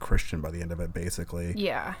becomes a Christian by the end of it, basically.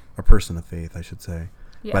 Yeah. A person of faith, I should say,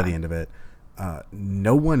 by the end of it.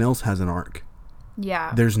 No one else has an arc.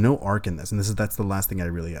 Yeah. There's no arc in this. And that's the last thing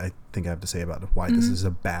I think I have to say about why this is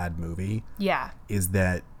a bad movie. Yeah. Is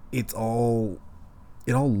that it all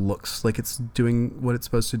looks like it's doing what it's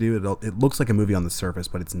supposed to do. It looks like a movie on the surface,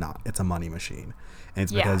 but it's not. It's a money machine. And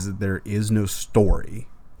it's because there is no story.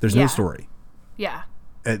 There's no story. Yeah.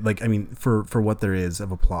 Like, I mean, for what there is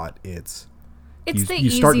of a plot, it's the you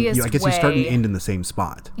start. easiest I guess way. you start and end in the same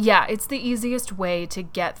spot. Yeah, it's the easiest way to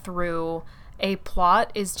get through a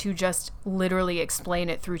plot is to just literally explain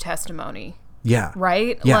it through testimony. Yeah.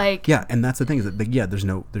 Right? Yeah. Like, yeah, and that's the thing is that there's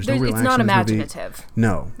no real action it's not in this movie. imaginative.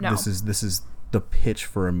 No, No. this is the pitch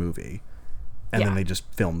for a movie, and then Yeah. they just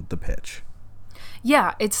filmed the pitch.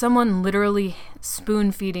 Yeah, it's someone literally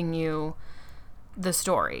spoon feeding you the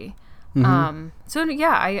story. So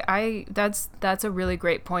yeah, I that's a really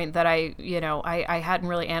great point that I hadn't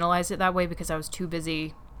really analyzed it that way because I was too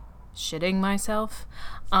busy shitting myself.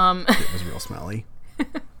 It was real smelly.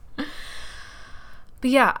 But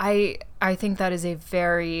yeah, I think that is a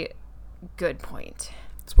very good point.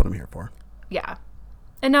 That's what I'm here for. Yeah.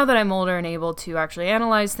 And now that I'm older and able to actually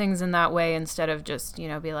analyze things in that way instead of just,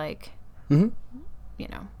 be like,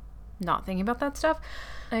 not thinking about that stuff,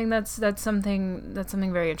 I think that's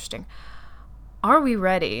something very interesting. Are we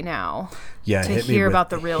ready now Yeah, to hear about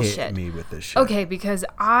the real shit? Hit me with this shit. Okay, because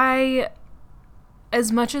as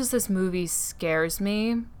much as this movie scares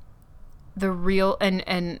me, the real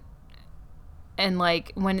and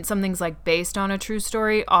like when something's like based on a true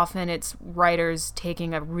story, often it's writers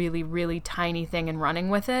taking a really, really tiny thing and running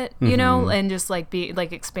with it, and just like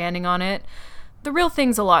expanding on it. The real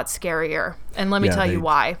thing's a lot scarier, and let me tell you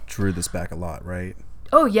why. Drew this back a lot, right?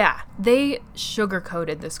 Oh yeah, they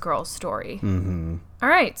sugarcoated this girl's story. Mm-hmm. All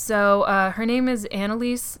right, so her name is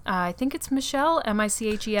Anneliese. I think it's Michel,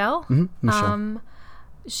 Michel. Mm-hmm. Michelle.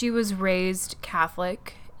 She was raised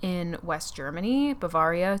Catholic in West Germany,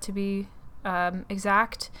 Bavaria to be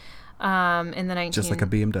exact. In the Just like a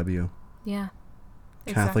BMW. Yeah.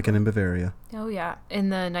 Catholic and in Bavaria. Oh yeah, in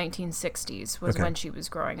the 1960s was when she was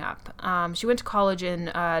growing up. She went to college in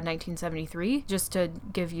 1973. Just to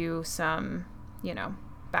give you some,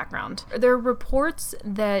 background. There are reports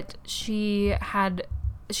that she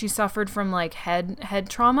suffered from like head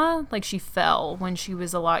trauma, like she fell when she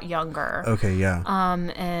was a lot younger. Okay, yeah.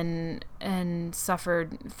 And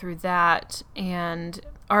suffered through that, and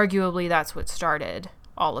arguably that's what started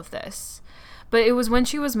all of this. But it was when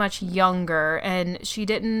she was much younger, and she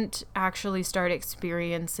didn't actually start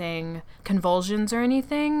experiencing convulsions or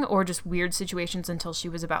anything, or just weird situations until she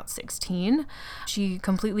was about 16. She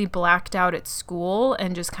completely blacked out at school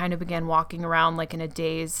and just kind of began walking around like in a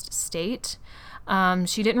dazed state.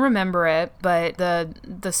 She didn't remember it, but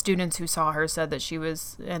the students who saw her said that she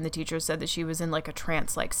was, and the teachers said that she was in like a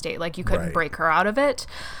trance-like state, like you couldn't break her out of it.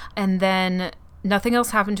 And then nothing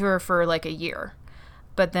else happened to her for like a year.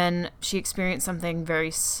 But then she experienced something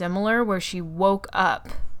very similar where she woke up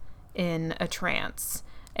in a trance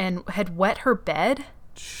and had wet her bed.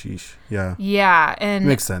 Sheesh. Yeah. Yeah, and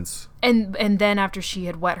makes sense. And then after she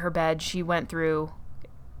had wet her bed, she went through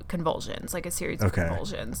convulsions, like a series of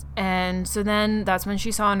convulsions. And so then that's when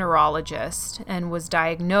she saw a neurologist and was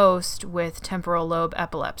diagnosed with temporal lobe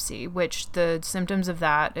epilepsy, which the symptoms of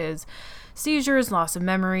that is seizures, loss of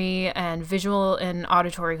memory, and visual and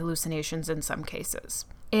auditory hallucinations in some cases.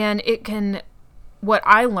 And what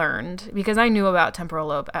I learned, because I knew about temporal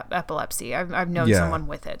lobe epilepsy, I've known someone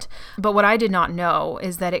with it, but what I did not know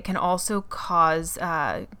is that it can also cause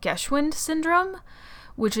Geschwind syndrome,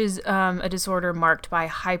 which is a disorder marked by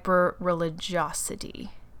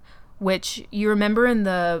hyper-religiosity, which you remember in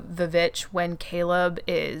the Vitch when Caleb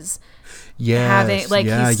is having, like,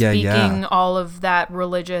 he's speaking all of that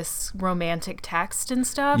religious romantic text and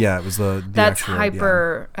stuff. Yeah, it was that's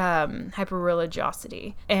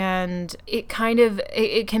hyper-religiosity. And it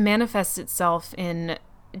it can manifest itself in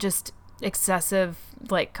just excessive,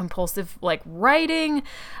 like, compulsive, like, writing,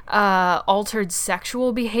 altered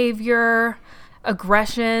sexual behavior,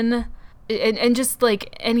 aggression, and just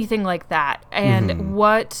like anything like that. And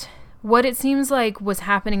what it seems like was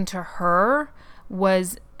happening to her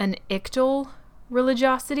was an ictal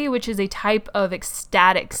religiosity, which is a type of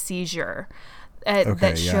ecstatic seizure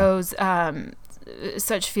that shows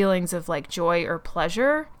such feelings of like joy or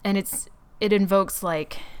pleasure, and it invokes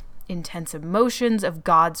like intense emotions of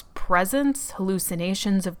God's presence,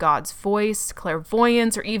 hallucinations of God's voice,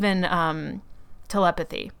 clairvoyance, or even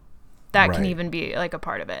telepathy. That can even be like a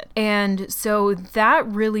part of it. And so that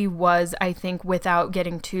really was, I think, without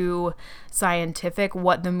getting too scientific,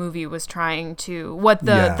 what the movie was trying to, what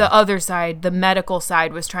the other side, the medical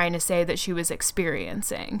side, was trying to say that she was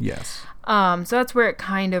experiencing. Yes. So that's where it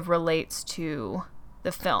kind of relates to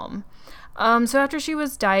the film. So after she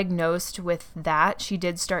was diagnosed with that, she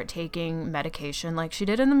did start taking medication like she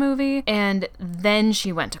did in the movie, and then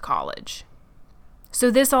she went to college. So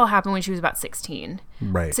this all happened when she was about 16.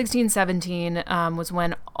 Right. 16, 17 was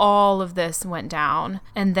when all of this went down.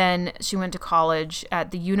 And then she went to college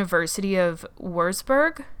at the University of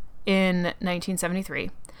Würzburg in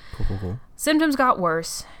 1973. Cool. Symptoms got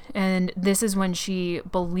worse, and this is when she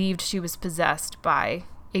believed she was possessed by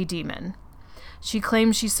a demon. She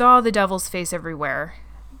claimed she saw the devil's face everywhere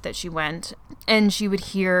that she went, and she would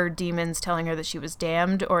hear demons telling her that she was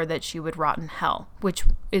damned or that she would rot in hell, which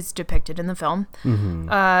is depicted in the film.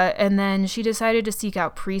 And then she decided to seek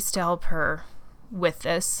out priests to help her with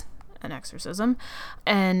this, an exorcism.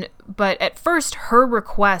 But at first, her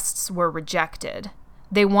requests were rejected.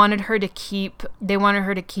 They wanted her to keep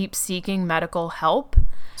seeking medical help.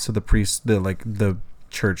 So the priest, the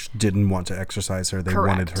church didn't want to exorcise her. They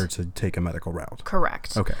Correct. wanted her to take a medical route.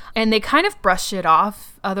 Correct. Okay. And they kind of brushed it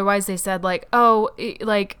off. Otherwise, they said go, we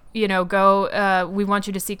want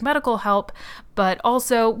you to seek medical help, but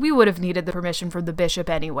also we would have needed the permission from the bishop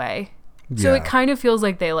anyway. So it kind of feels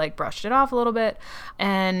like they brushed it off a little bit.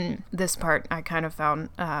 And this part I kind of found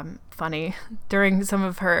funny. During some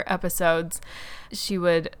of her episodes, she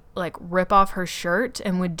would rip off her shirt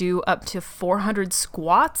and would do up to 400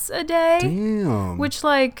 squats a day. Damn. Which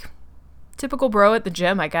typical bro at the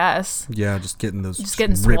gym, I guess. Yeah, just getting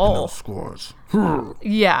ripping swole. those Scores.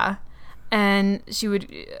 Yeah. And she would,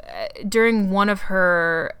 during one of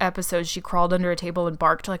her episodes, she crawled under a table and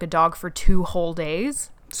barked like a dog for 2 whole days.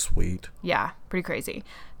 Sweet. Yeah, pretty crazy.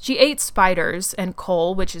 She ate spiders and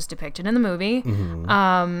coal, which is depicted in the movie.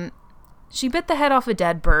 She bit the head off a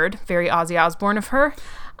dead bird. Very Ozzy Osbourne of her.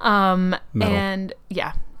 Metal. And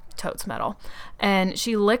yeah, totes metal. And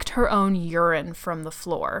she licked her own urine from the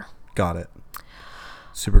floor. Got it.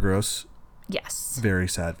 Super gross. Yes. Very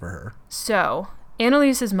sad for her. So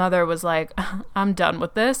Annalise's mother was like, I'm done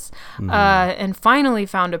with this. And finally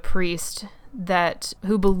found a priest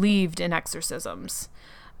who believed in exorcisms.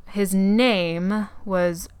 His name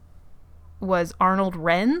was Arnold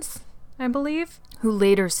Renz, I believe, who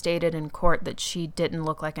later stated in court that she didn't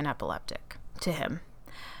look like an epileptic to him.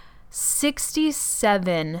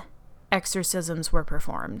 67 exorcisms were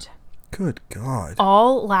performed. Good God.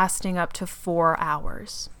 All lasting up to 4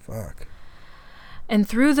 hours. Fuck. And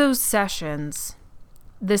through those sessions,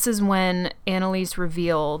 this is when Annalise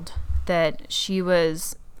revealed that she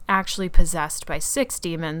was actually possessed by 6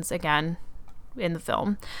 demons, again, in the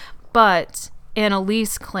film. But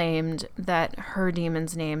Annalise claimed that her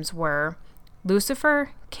demons' names were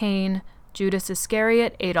Lucifer, Cain, Judas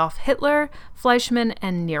Iscariot, Adolf Hitler, Fleischmann,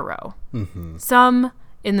 and Nero. Some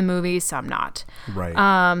in the movie, some not.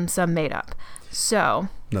 Right. Some made up. So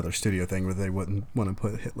Another studio thing where they wouldn't want to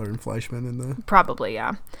put Hitler and Fleischmann in the... Probably,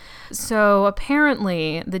 yeah. So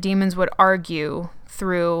apparently the demons would argue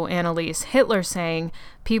through Annalise Hitler saying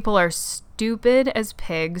people are stupid as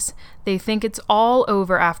pigs. They think it's all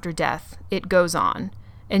over after death. It goes on.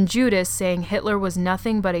 And Judas saying Hitler was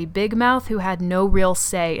nothing but a big mouth who had no real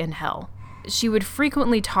say in hell. She would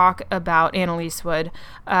frequently talk about, Annalise would,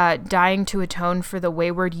 dying to atone for the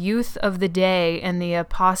wayward youth of the day and the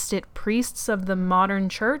apostate priests of the modern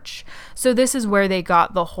church. So this is where they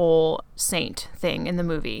got the whole saint thing in the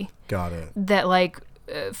movie. Got it. That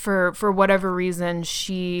for whatever reason,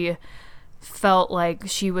 she felt like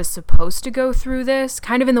she was supposed to go through this,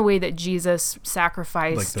 kind of in the way that Jesus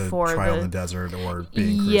sacrificed like the for trial in the desert or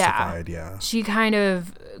being crucified. Yeah. She kind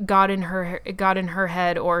of got in her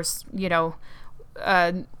head, or the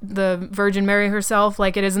Virgin Mary herself,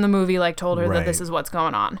 like it is in the movie, told her that this is what's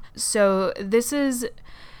going on. So this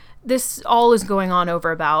all is going on over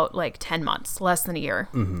about 10 months, less than a year.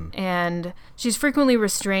 And she's frequently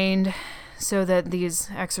restrained so that these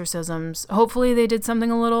exorcisms, hopefully they did something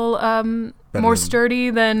a little more sturdy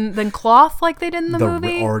than cloth like they did in the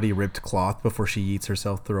movie. The already ripped cloth before she eats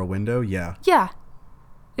herself through a window. Yeah. Yeah.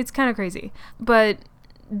 It's kind of crazy. But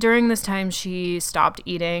during this time, she stopped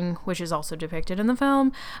eating, which is also depicted in the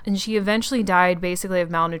film, and she eventually died basically of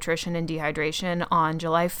malnutrition and dehydration on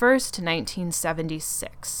July 1st,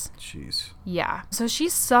 1976. Jeez. Yeah. So she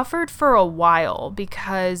suffered for a while,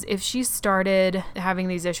 because if she started having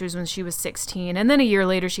these issues when she was 16, and then a year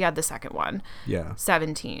later she had the second one,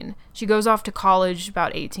 17. She goes off to college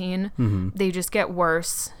about 18. They just get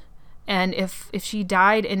worse. And if she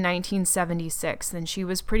died in 1976, then she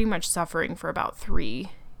was pretty much suffering for about 3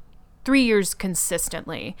 years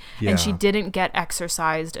consistently. Yeah. And she didn't get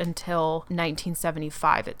exorcised until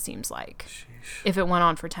 1975, it seems like. Sheesh. If it went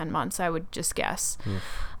on for 10 months, I would just guess.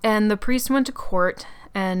 And the priest went to court,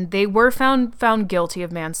 and they were found guilty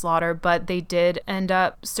of manslaughter, but they did end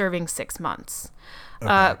up serving 6 months.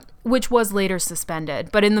 Okay. which was later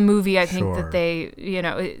suspended. But in the movie, I think Sure. that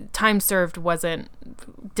they, time served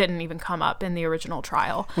didn't even come up in the original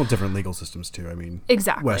trial. Well, different legal systems too. I mean,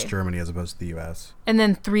 Exactly. West Germany as opposed to the U.S. And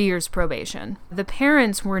then 3 years probation. The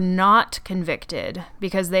parents were not convicted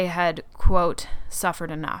because they had, quote,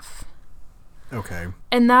 suffered enough. Okay.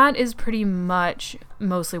 And that is pretty much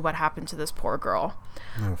mostly what happened to this poor girl.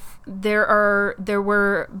 Oof. There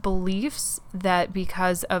were beliefs that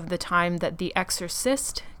because of the time that The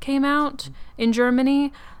Exorcist came out in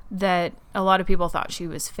Germany, that a lot of people thought she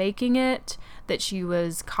was faking it, that she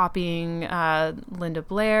was copying Linda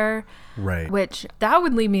Blair, Right. which that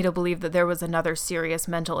would lead me to believe that there was another serious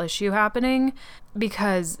mental issue happening,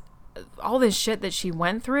 because all this shit that she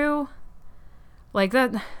went through, like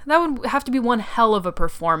that would have to be one hell of a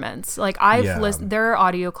performance. Like there are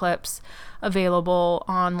audio clips available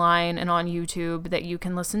online and on YouTube that you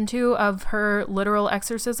can listen to of her literal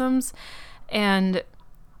exorcisms, and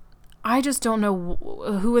I just don't know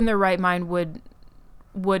who in their right mind would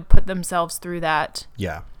put themselves through that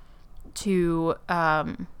Yeah. to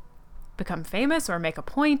become famous or make a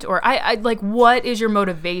point, or I like, what is your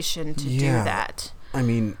motivation to do that? I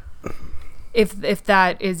mean, If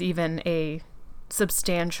that is even a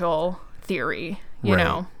substantial theory, you Right.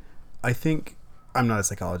 know. I think I'm not a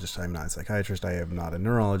psychologist. I'm not a psychiatrist. I am not a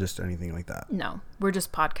neurologist or anything like that. No, we're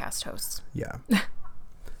just podcast hosts. Yeah.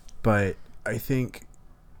 But I think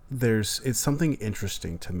it's something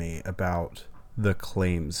interesting to me about the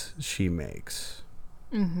claims she makes.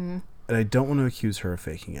 Mm-hmm. And I don't want to accuse her of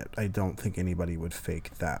faking it. I don't think anybody would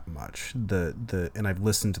fake that much. And I've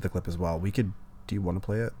listened to the clip as well. Do you want to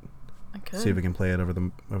play it? I could. See if we can play it over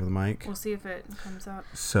the mic. We'll see if it comes up.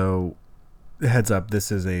 So, heads up,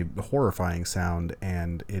 this is a horrifying sound,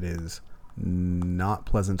 and it is not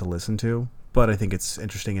pleasant to listen to. But I think it's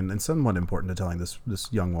interesting and somewhat important to telling this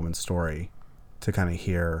young woman's story, to kind of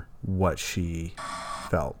hear what she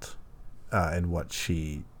felt and what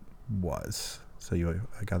she was. So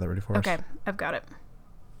I got that ready for us? Okay, I've got it.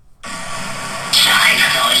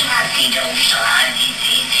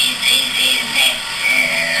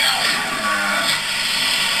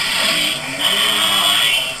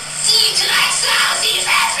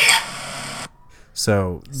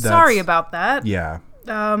 So Sorry about that. Yeah.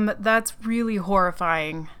 That's really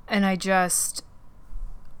horrifying, and I just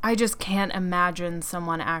can't imagine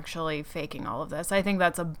someone actually faking all of this. I think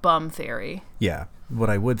that's a bum theory. Yeah.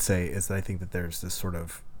 What I would say is that I think that there's this sort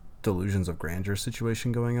of delusions of grandeur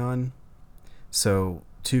situation going on. So,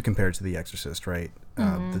 to compare to The Exorcist, right?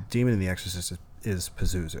 The demon in The Exorcist is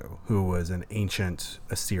Pazuzu, who was an ancient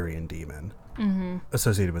Assyrian demon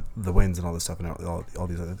associated with the winds and all this stuff and all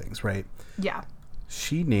these other things, right? Yeah.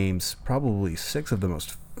 She names probably 6 of the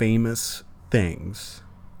most famous things,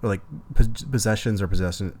 or like possessions or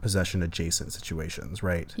possession adjacent situations,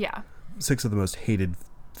 right? Yeah. 6 of the most hated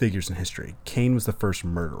figures in history. Cain was the first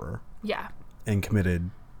murderer. Yeah. And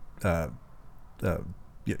committed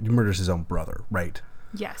murders his own brother, right?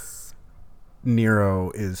 Yes.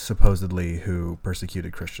 Nero is supposedly who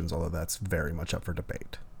persecuted Christians, although that's very much up for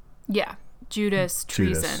debate. Yeah. Judas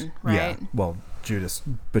treason, right? Yeah. Well, Judas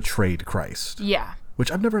betrayed Christ. Yeah.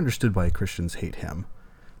 Which I've never understood why Christians hate him,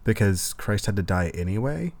 because Christ had to die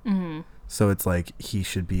anyway. Mm-hmm. So it's like he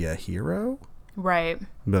should be a hero. Right.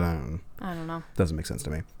 But I don't know. Doesn't make sense to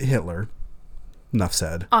me. Hitler, enough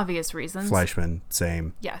said. Obvious reasons. Fleischmann,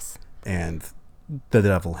 same. Yes. And the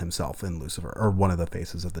devil himself in Lucifer, or one of the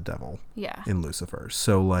faces of the devil. Yeah. In Lucifer.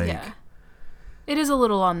 So like, yeah. It is a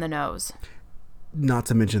little on the nose. Not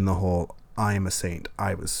to mention the whole I am a saint,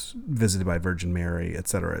 I was visited by Virgin Mary,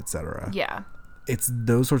 etc., etc. Yeah. It's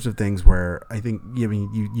those sorts of things where I think,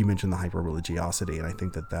 you mentioned the hyper-religiosity, and I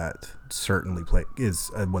think that certainly is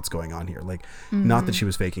what's going on here. Like, not that she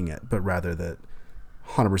was faking it, but rather that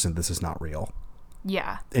 100% this is not real.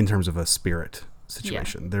 Yeah. In terms of a spirit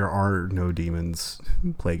situation. Yeah. There are no demons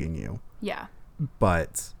plaguing you. Yeah.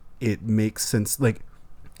 But it makes sense. Like,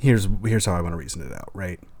 here's how I want to reason it out,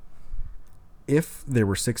 right? If there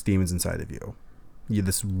were 6 demons inside of you,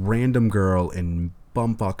 this random girl in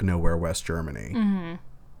bumfuck nowhere, West Germany,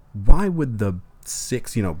 why would the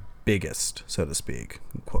 6, biggest, so to speak,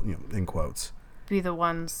 in quotes, be the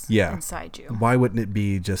ones inside you? Why wouldn't it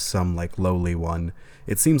be just some like lowly one?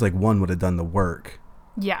 It seems like one would have done the work.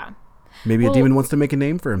 Yeah. Maybe a demon wants to make a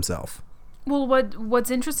name for himself. Well,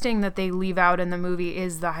 what's interesting that they leave out in the movie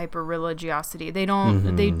is the hyper-religiosity. They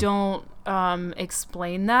don't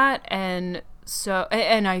explain that, and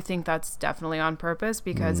I think that's definitely on purpose,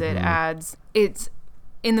 because it's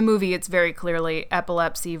in the movie, it's very clearly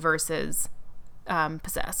epilepsy versus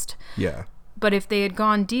possessed. Yeah. But if they had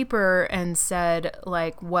gone deeper and said,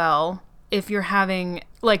 like, well, if you're having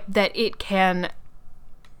like that,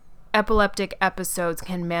 epileptic episodes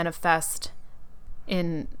can manifest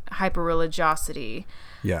in hyperreligiosity.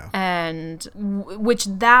 Yeah. And which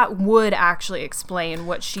that would actually explain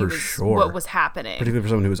what what was happening. Particularly for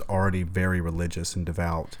someone who was already very religious and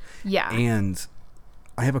devout. Yeah. And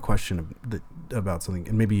I have a question about something,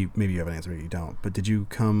 and maybe you have an answer, maybe you don't. But did you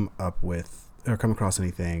come across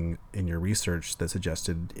anything in your research that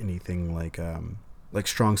suggested anything like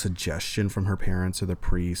strong suggestion from her parents or the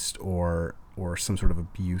priest or some sort of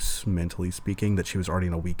abuse, mentally speaking, that she was already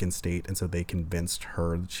in a weakened state, and so they convinced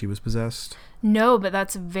her that she was possessed? No, but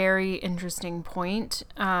that's a very interesting point.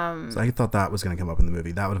 So I thought that was going to come up in the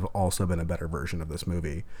movie. That would have also been a better version of this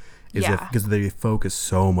movie. Because they focus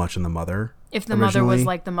so much on the mother. If the mother was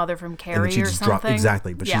like the mother from Carrie or something.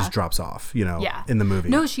 Exactly, but she just drops off, in the movie.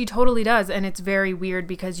 No, she totally does, and it's very weird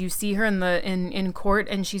because you see her in court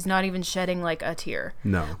and she's not even shedding like a tear.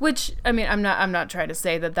 No. Which, I mean, I'm not trying to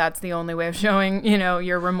say that that's the only way of showing,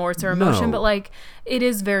 your remorse or emotion, but like it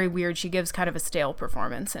is very weird. She gives kind of a stale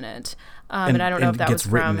performance in it. And I don't know if that was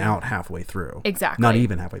from... gets written out halfway through. Exactly. Not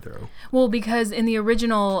even halfway through. Well, because in the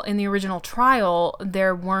original trial,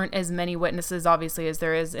 there weren't as many witnesses, obviously, as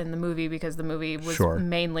there is in the movie, because the movie was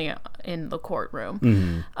mainly in the courtroom.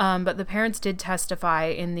 Mm-hmm. But the parents did testify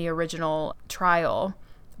in the original trial,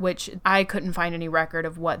 which I couldn't find any record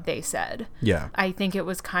of what they said. Yeah. I think it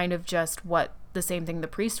was kind of just the same thing the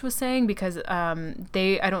priest was saying, because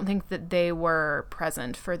I don't think that they were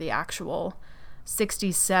present for the actual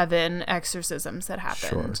 67 exorcisms that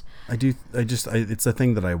happened. Sure. It's a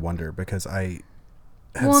thing that I wonder, because I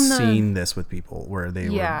have seen this with people where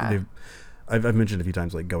I've mentioned a few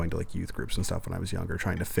times, like going to like youth groups and stuff when I was younger,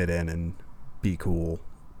 trying to fit in and be cool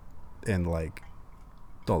and like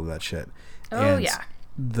all of that shit. Oh, and yeah.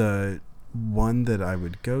 The one that I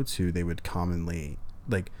would go to, they would commonly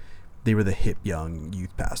like, they were the hip young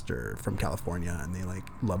youth pastor from California, and they like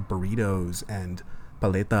loved burritos and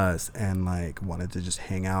paletas and like wanted to just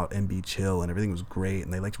hang out and be chill, and everything was great,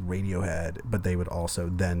 and they liked Radiohead, but they would also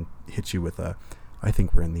then hit you with I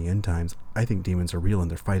think we're in the end times. I think demons are real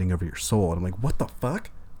and they're fighting over your soul. And I'm like, what the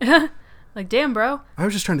fuck? Like, damn, bro. I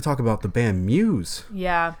was just trying to talk about the band Muse.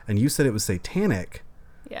 Yeah. And you said it was satanic.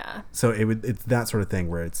 Yeah. So it's that sort of thing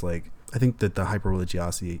where it's like, I think that the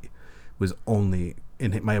hyper-religiosity was only,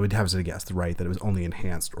 I would have to guess, right, that it was only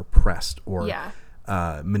enhanced or pressed or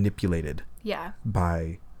manipulated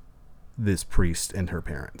by this priest and her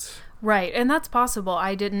parents. Right, and that's possible.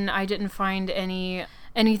 I didn't find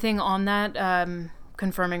anything on that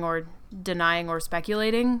confirming or denying or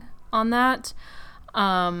speculating on that.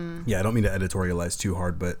 I don't mean to editorialize too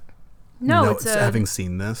hard, but having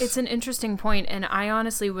seen this, it's an interesting point, and I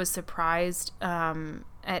honestly was surprised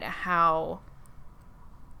at how,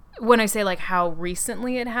 when I say like how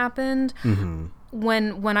recently it happened. Mm-hmm.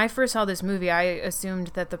 When I first saw this movie, I assumed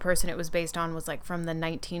that the person it was based on was like from the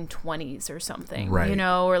 1920s or something, right?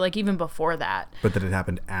 Or like even before that. But that it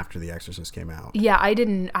happened after The Exorcist came out. Yeah,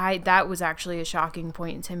 that was actually a shocking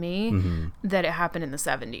point to me, that it happened in the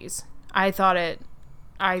 70s. I thought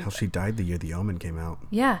Hell, she died the year The Omen came out.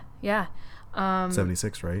 Yeah.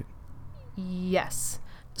 76, right? Yes.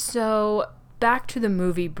 So back to the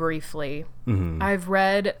movie briefly. Mm-hmm. I've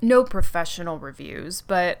read no professional reviews,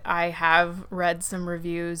 but I have read some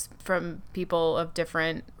reviews from people of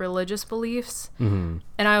different religious beliefs. Mm-hmm.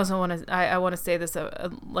 And I also want to say this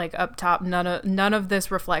like up top. None of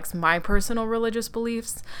this reflects my personal religious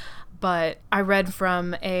beliefs, but I read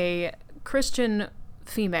from a Christian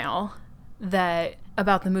female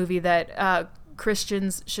about the movie that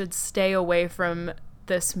Christians should stay away from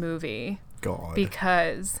this movie. God.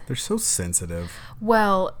 Because they're so sensitive.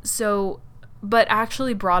 Well, but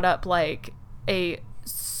actually brought up like a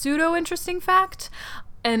pseudo interesting fact,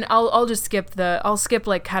 and I'll just skip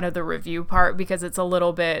like kind of the review part, because it's a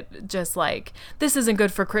little bit just like, this isn't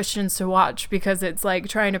good for Christians to watch because it's like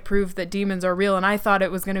trying to prove that demons are real, and I thought it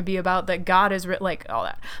was going to be about that God is like all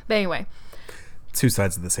that. But anyway, two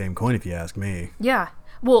sides of the same coin, if you ask me. Yeah.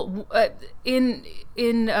 Well, in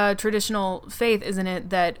traditional faith, isn't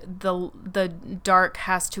it that the dark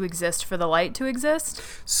has to exist for the light to exist?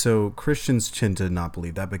 So Christians tend to not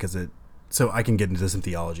believe that, because so I can get into some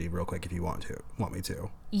theology real quick if you want me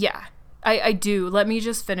to. Yeah, I do. Let me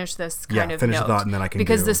just finish this kind of finish note, the thought, and then I can,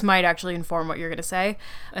 because this might actually inform what you're going to say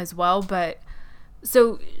as well. But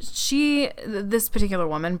so this particular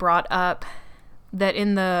woman brought up that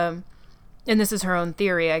and this is her own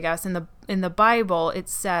theory, I guess, in the Bible, it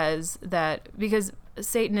says that because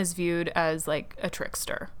Satan is viewed as like a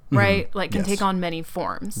trickster, right? Mm-hmm. Like can take on many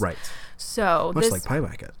forms. Right. So much like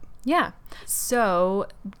Pyewacket. Yeah. So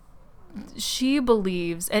she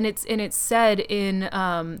believes, and it's said in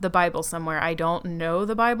the Bible somewhere. I don't know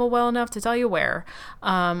the Bible well enough to tell you where,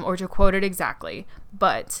 or to quote it exactly,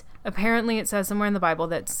 but apparently it says somewhere in the Bible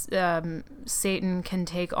that Satan can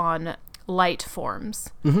take on light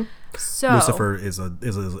forms. Mm-hmm. So Lucifer is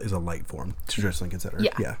a light form, traditionally considered.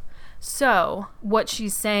 Yeah. So what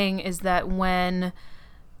she's saying is that when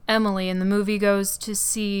Emily in the movie goes to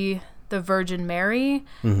see the Virgin Mary,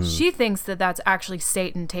 she thinks that that's actually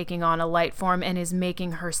Satan taking on a light form and is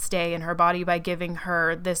making her stay in her body by giving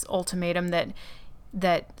her this ultimatum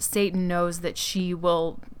that Satan knows that she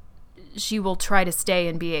will try to stay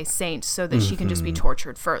and be a saint so that she can just be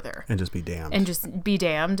tortured further and just be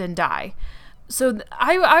damned and die. So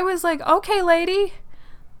I was like, okay, lady,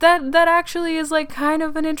 that actually is like kind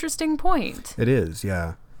of an interesting point. It is,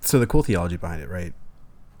 yeah. So the cool theology behind it, right?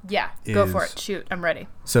 Yeah, go for it. Shoot, I'm ready.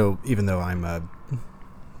 So even though I'm a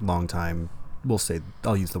long time,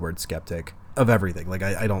 I'll use the word skeptic of everything. Like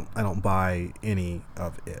I don't buy any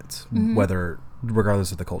of it,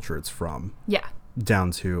 regardless of the culture it's from. Yeah. Down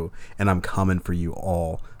to, and I'm coming for you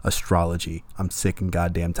all, astrology. I'm sick and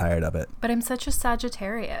goddamn tired of it. But I'm such a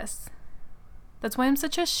Sagittarius. That's why I'm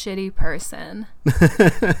such a shitty person.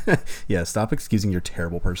 Yeah, stop excusing your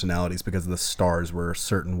terrible personalities because the stars were a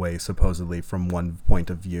certain way, supposedly, from one point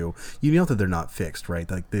of view. You know that they're not fixed, right?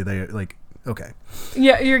 Like they like, okay.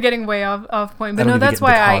 Yeah, you're getting way off point. But no, that's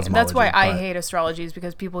why I hate astrology, is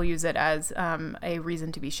because people use it as a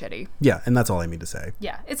reason to be shitty. Yeah, and that's all I mean to say.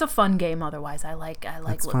 Yeah, it's a fun game. Otherwise, I like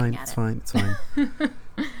looking at it. It's fine.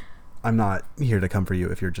 I'm not here to come for you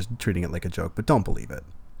if you're just treating it like a joke, but don't believe it.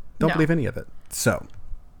 Don't believe any of it. So,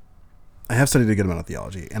 I have studied a good amount of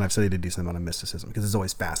theology, and I've studied a decent amount of mysticism because it's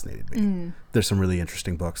always fascinated me. There's some really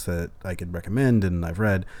interesting books that I could recommend, and I've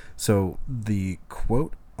read. So, the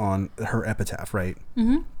quote on her epitaph, right,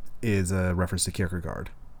 is a reference to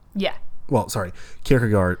Kierkegaard. Yeah. Well, sorry,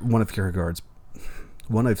 Kierkegaard. One of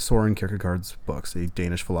Soren Kierkegaard's books, a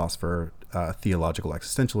Danish philosopher, theological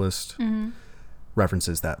existentialist,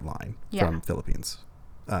 references that line from Philippines,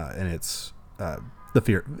 and it's the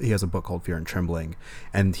fear. He has a book called Fear and Trembling,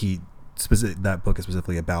 and that book is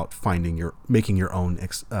specifically about making your own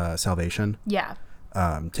salvation. Yeah.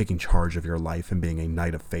 Taking charge of your life and being a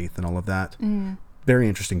knight of faith and all of that. Very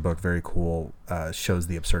interesting book, very cool. Shows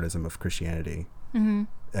the absurdism of Christianity.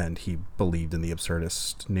 And he believed in the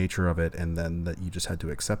absurdist nature of it, and then that you just had to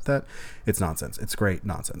accept that. It's nonsense. It's great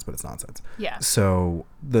nonsense, but it's nonsense. Yeah. So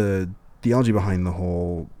the theology behind the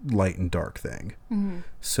whole light and dark thing.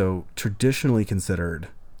 So traditionally considered...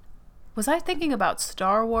 Was I thinking about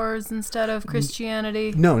Star Wars instead of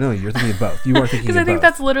Christianity? No, you're thinking of both. You are thinking of both. Because I think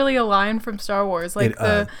that's literally a line from Star Wars. Like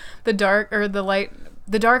the dark or the light...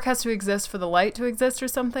 The dark has to exist for the light to exist or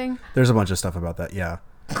something. There's a bunch of stuff about that, yeah.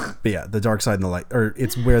 But yeah, the dark side and the light, or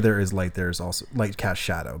it's where there is light, there's also light casts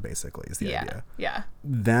shadow, basically, is the idea. Yeah.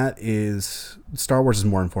 That is... Star Wars is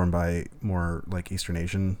more informed by more like Eastern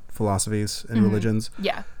Asian philosophies and religions.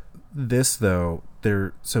 Yeah. This, though,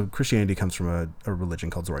 so Christianity comes from a religion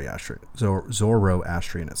called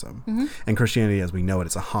Zoroastrianism. And Christianity, as we know it,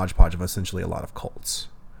 it's a hodgepodge of essentially a lot of cults.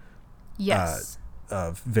 Yes.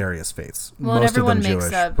 Of various faiths. Well, most everyone of them makes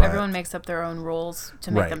Jewish, everyone makes up their own rules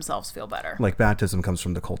to make themselves feel better. Like baptism comes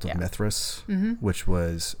from the cult of Mithras, which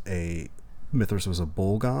was Mithras was a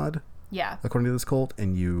bull god. Yeah. According to this cult,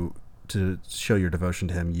 and to show your devotion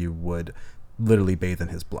to him, you would literally bathe in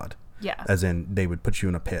his blood. Yeah. As in, they would put you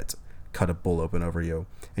in a pit, cut a bull open over you,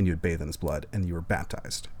 and you would bathe in his blood, and you were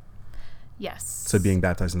baptized. Yes. So being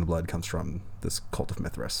baptized in the blood comes from this cult of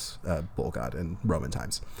Mithras, bull god in Roman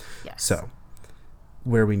times. Yes. So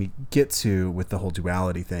where we get to with the whole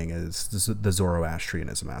duality thing is the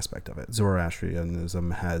Zoroastrianism aspect of it. Zoroastrianism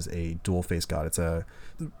has a dual-faced god. It's an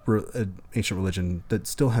ancient religion that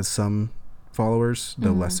still has some followers,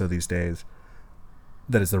 though less so these days.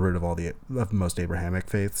 That is the root of most Abrahamic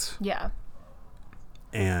faiths. Yeah.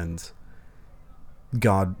 And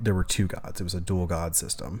there were two gods. It was a dual god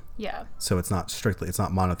system. Yeah. So it's not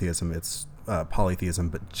monotheism, it's polytheism,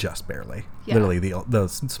 but just barely. Yeah. Literally the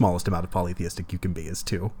smallest amount of polytheistic you can be is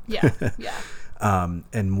two. Yeah. Yeah.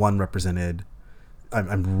 And one represented,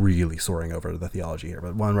 I'm really soaring over the theology here,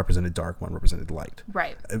 but one represented dark, one represented light.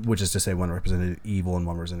 Right. Which is to say one represented evil and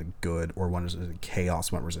one represented good, or one represented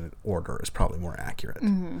chaos, one represented order is probably more accurate.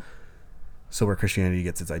 So where Christianity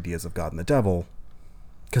gets its ideas of God and the devil,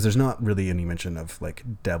 because there's not really any mention of like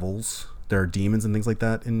devils. There are demons and things like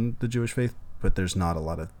that in the Jewish faith, but there's not a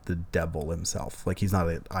lot of the devil himself. Like, he's not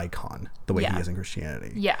an icon the way he is in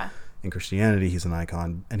Christianity. Yeah. In Christianity, he's an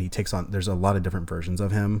icon, and he takes on. There's a lot of different versions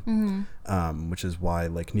of him, which is why,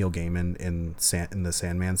 like, Neil Gaiman in the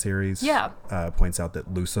Sandman series, points out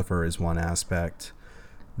that Lucifer is one aspect,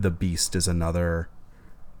 the Beast is another,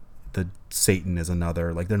 the Satan is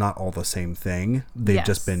another. Like, they're not all the same thing. They've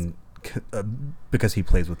just been because he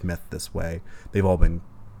plays with myth this way. They've all been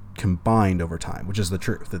combined over time, which is the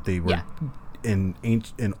truth, that they were. In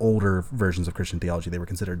older versions of Christian theology, they were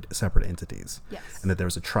considered separate entities, and that there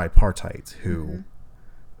was a tripartite who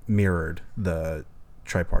mirrored the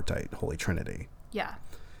tripartite Holy Trinity. Yeah.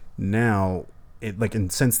 Now,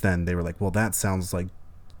 and since then, they were like, well, that sounds like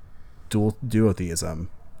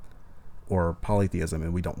duotheism or polytheism,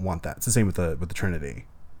 and we don't want that. It's the same with the Trinity.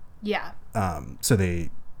 Yeah. So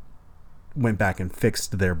they went back and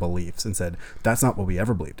fixed their beliefs and said, that's not what we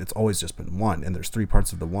ever believed. It's always just been one, and there's three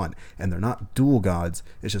parts of the one, and they're not dual gods.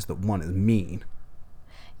 It's just that one is mean.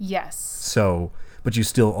 Yes. So, but you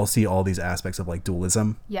still all see all these aspects of, like,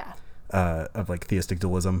 dualism. Yeah. Of, like, theistic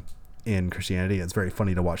dualism in Christianity. It's very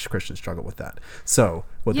funny to watch Christians struggle with that. So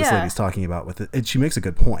what this lady's talking about with it, she makes a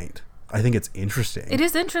good point. I think it's interesting. It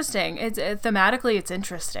is interesting. Thematically, it's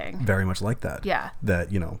interesting. Very much like that. Yeah. That,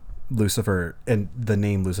 Lucifer, and the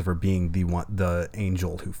name Lucifer being the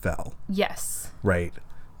angel who fell. Yes. Right.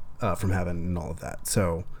 From heaven and all of that.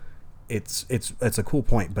 So it's a cool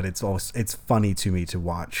point, but it's funny to me to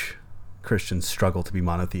watch Christians struggle to be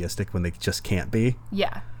monotheistic when they just can't be.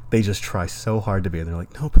 Yeah. They just try so hard to be, and they're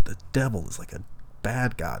like, no, but the devil is like a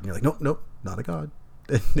bad god. And you're like, nope, not a god.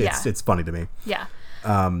 It's funny to me. Yeah.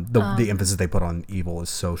 The emphasis they put on evil is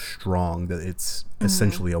so strong that it's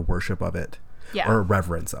essentially a worship of it. Yeah. Or a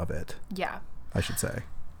reverence of it. Yeah. I should say.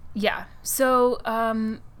 Yeah. So,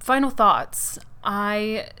 final thoughts.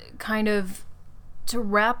 To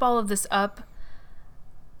wrap all of this up,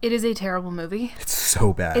 it is a terrible movie. It's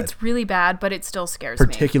so bad. It's really bad, but it still scares me.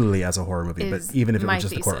 Particularly as a horror movie, but even if it was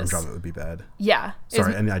just a courtroom drama, it would be bad. Yeah.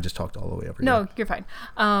 Sorry, I just talked all the way over here. No, you're fine.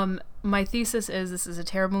 My thesis is this is a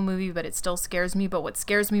terrible movie, but it still scares me. But what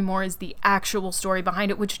scares me more is the actual story behind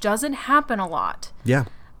it, which doesn't happen a lot. Yeah.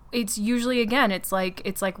 It's usually, again, it's like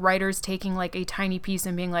writers taking, like, a tiny piece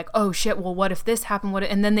and being like, oh shit, well, what if this happened?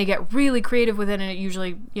 And then they get really creative with it, and it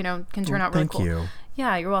usually, can turn out really cool. Thank you.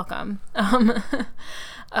 Yeah, you're welcome.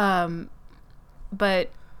 But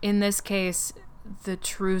in this case, the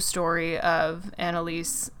true story of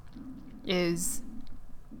Annalise is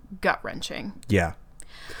gut-wrenching. Yeah.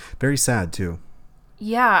 Very sad, too.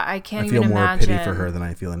 Yeah, I feel more pity for her than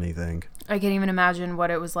I feel anything. I can't even imagine what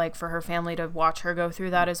it was like for her family to watch her go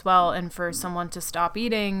through that as well, and for someone to stop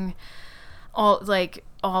eating, all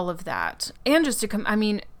of that. And just to come,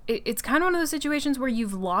 it's kind of one of those situations where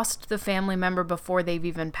you've lost the family member before they've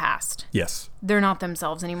even passed. Yes. They're not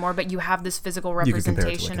themselves anymore, but you have this physical representation of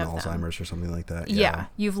them. You can compare it to, like, an Alzheimer's or something like that. Yeah.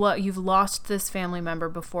 You've lost this family member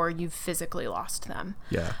before you've physically lost them.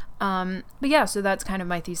 Yeah. But yeah, so that's kind of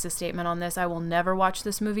my thesis statement on this. I will never watch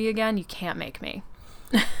this movie again. You can't make me.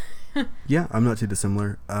 Yeah, I'm not too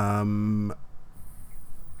dissimilar.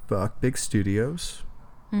 Fuck big studios.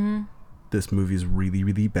 Mm-hmm. This movie's really,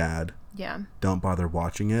 really bad. Yeah. Don't bother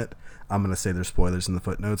watching it. I'm going to say there's spoilers in the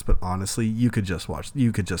footnotes, but honestly, you could just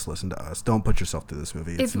listen to us. Don't put yourself through this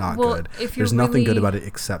movie. It's not good. There's nothing good about it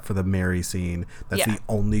except for the Mary scene. That's the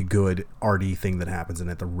only good arty thing that happens in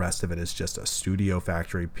it. The rest of it is just a studio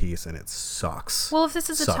factory piece, and it sucks. Well, if this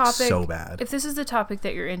is so bad. If this is the topic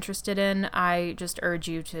that you're interested in, I just urge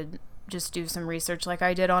you to just do some research like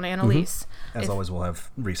I did on Annalise. Mm-hmm. As always, we'll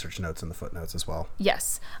have research notes in the footnotes as well.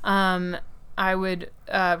 Yes. I would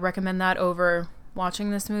recommend that over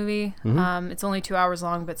watching this movie. Mm-hmm. It's only 2 hours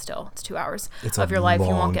long, but still, it's 2 hours of your life you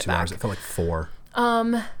won't get back. Hours. It felt like 4.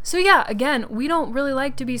 So yeah, again, we don't really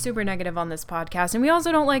like to be super negative on this podcast, and we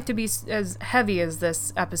also don't like to be as heavy as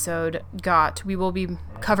this episode got. We will be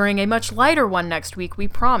covering a much lighter one next week, we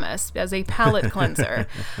promise, as a palate cleanser.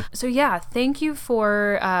 So yeah, thank you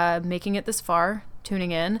for making it this far,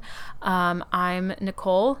 tuning in. I'm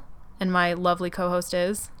Nicole, and my lovely co-host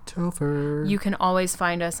is Topher. You can always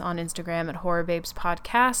find us on Instagram at Horror Babes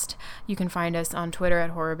Podcast. You can find us on Twitter at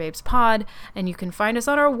Horror Babes Pod, and you can find us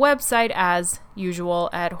on our website as usual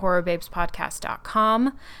at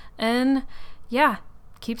horrorbabespodcast.com. And yeah,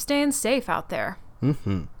 keep staying safe out there.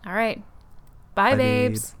 Mm-hmm. All right. Bye,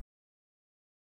 babes.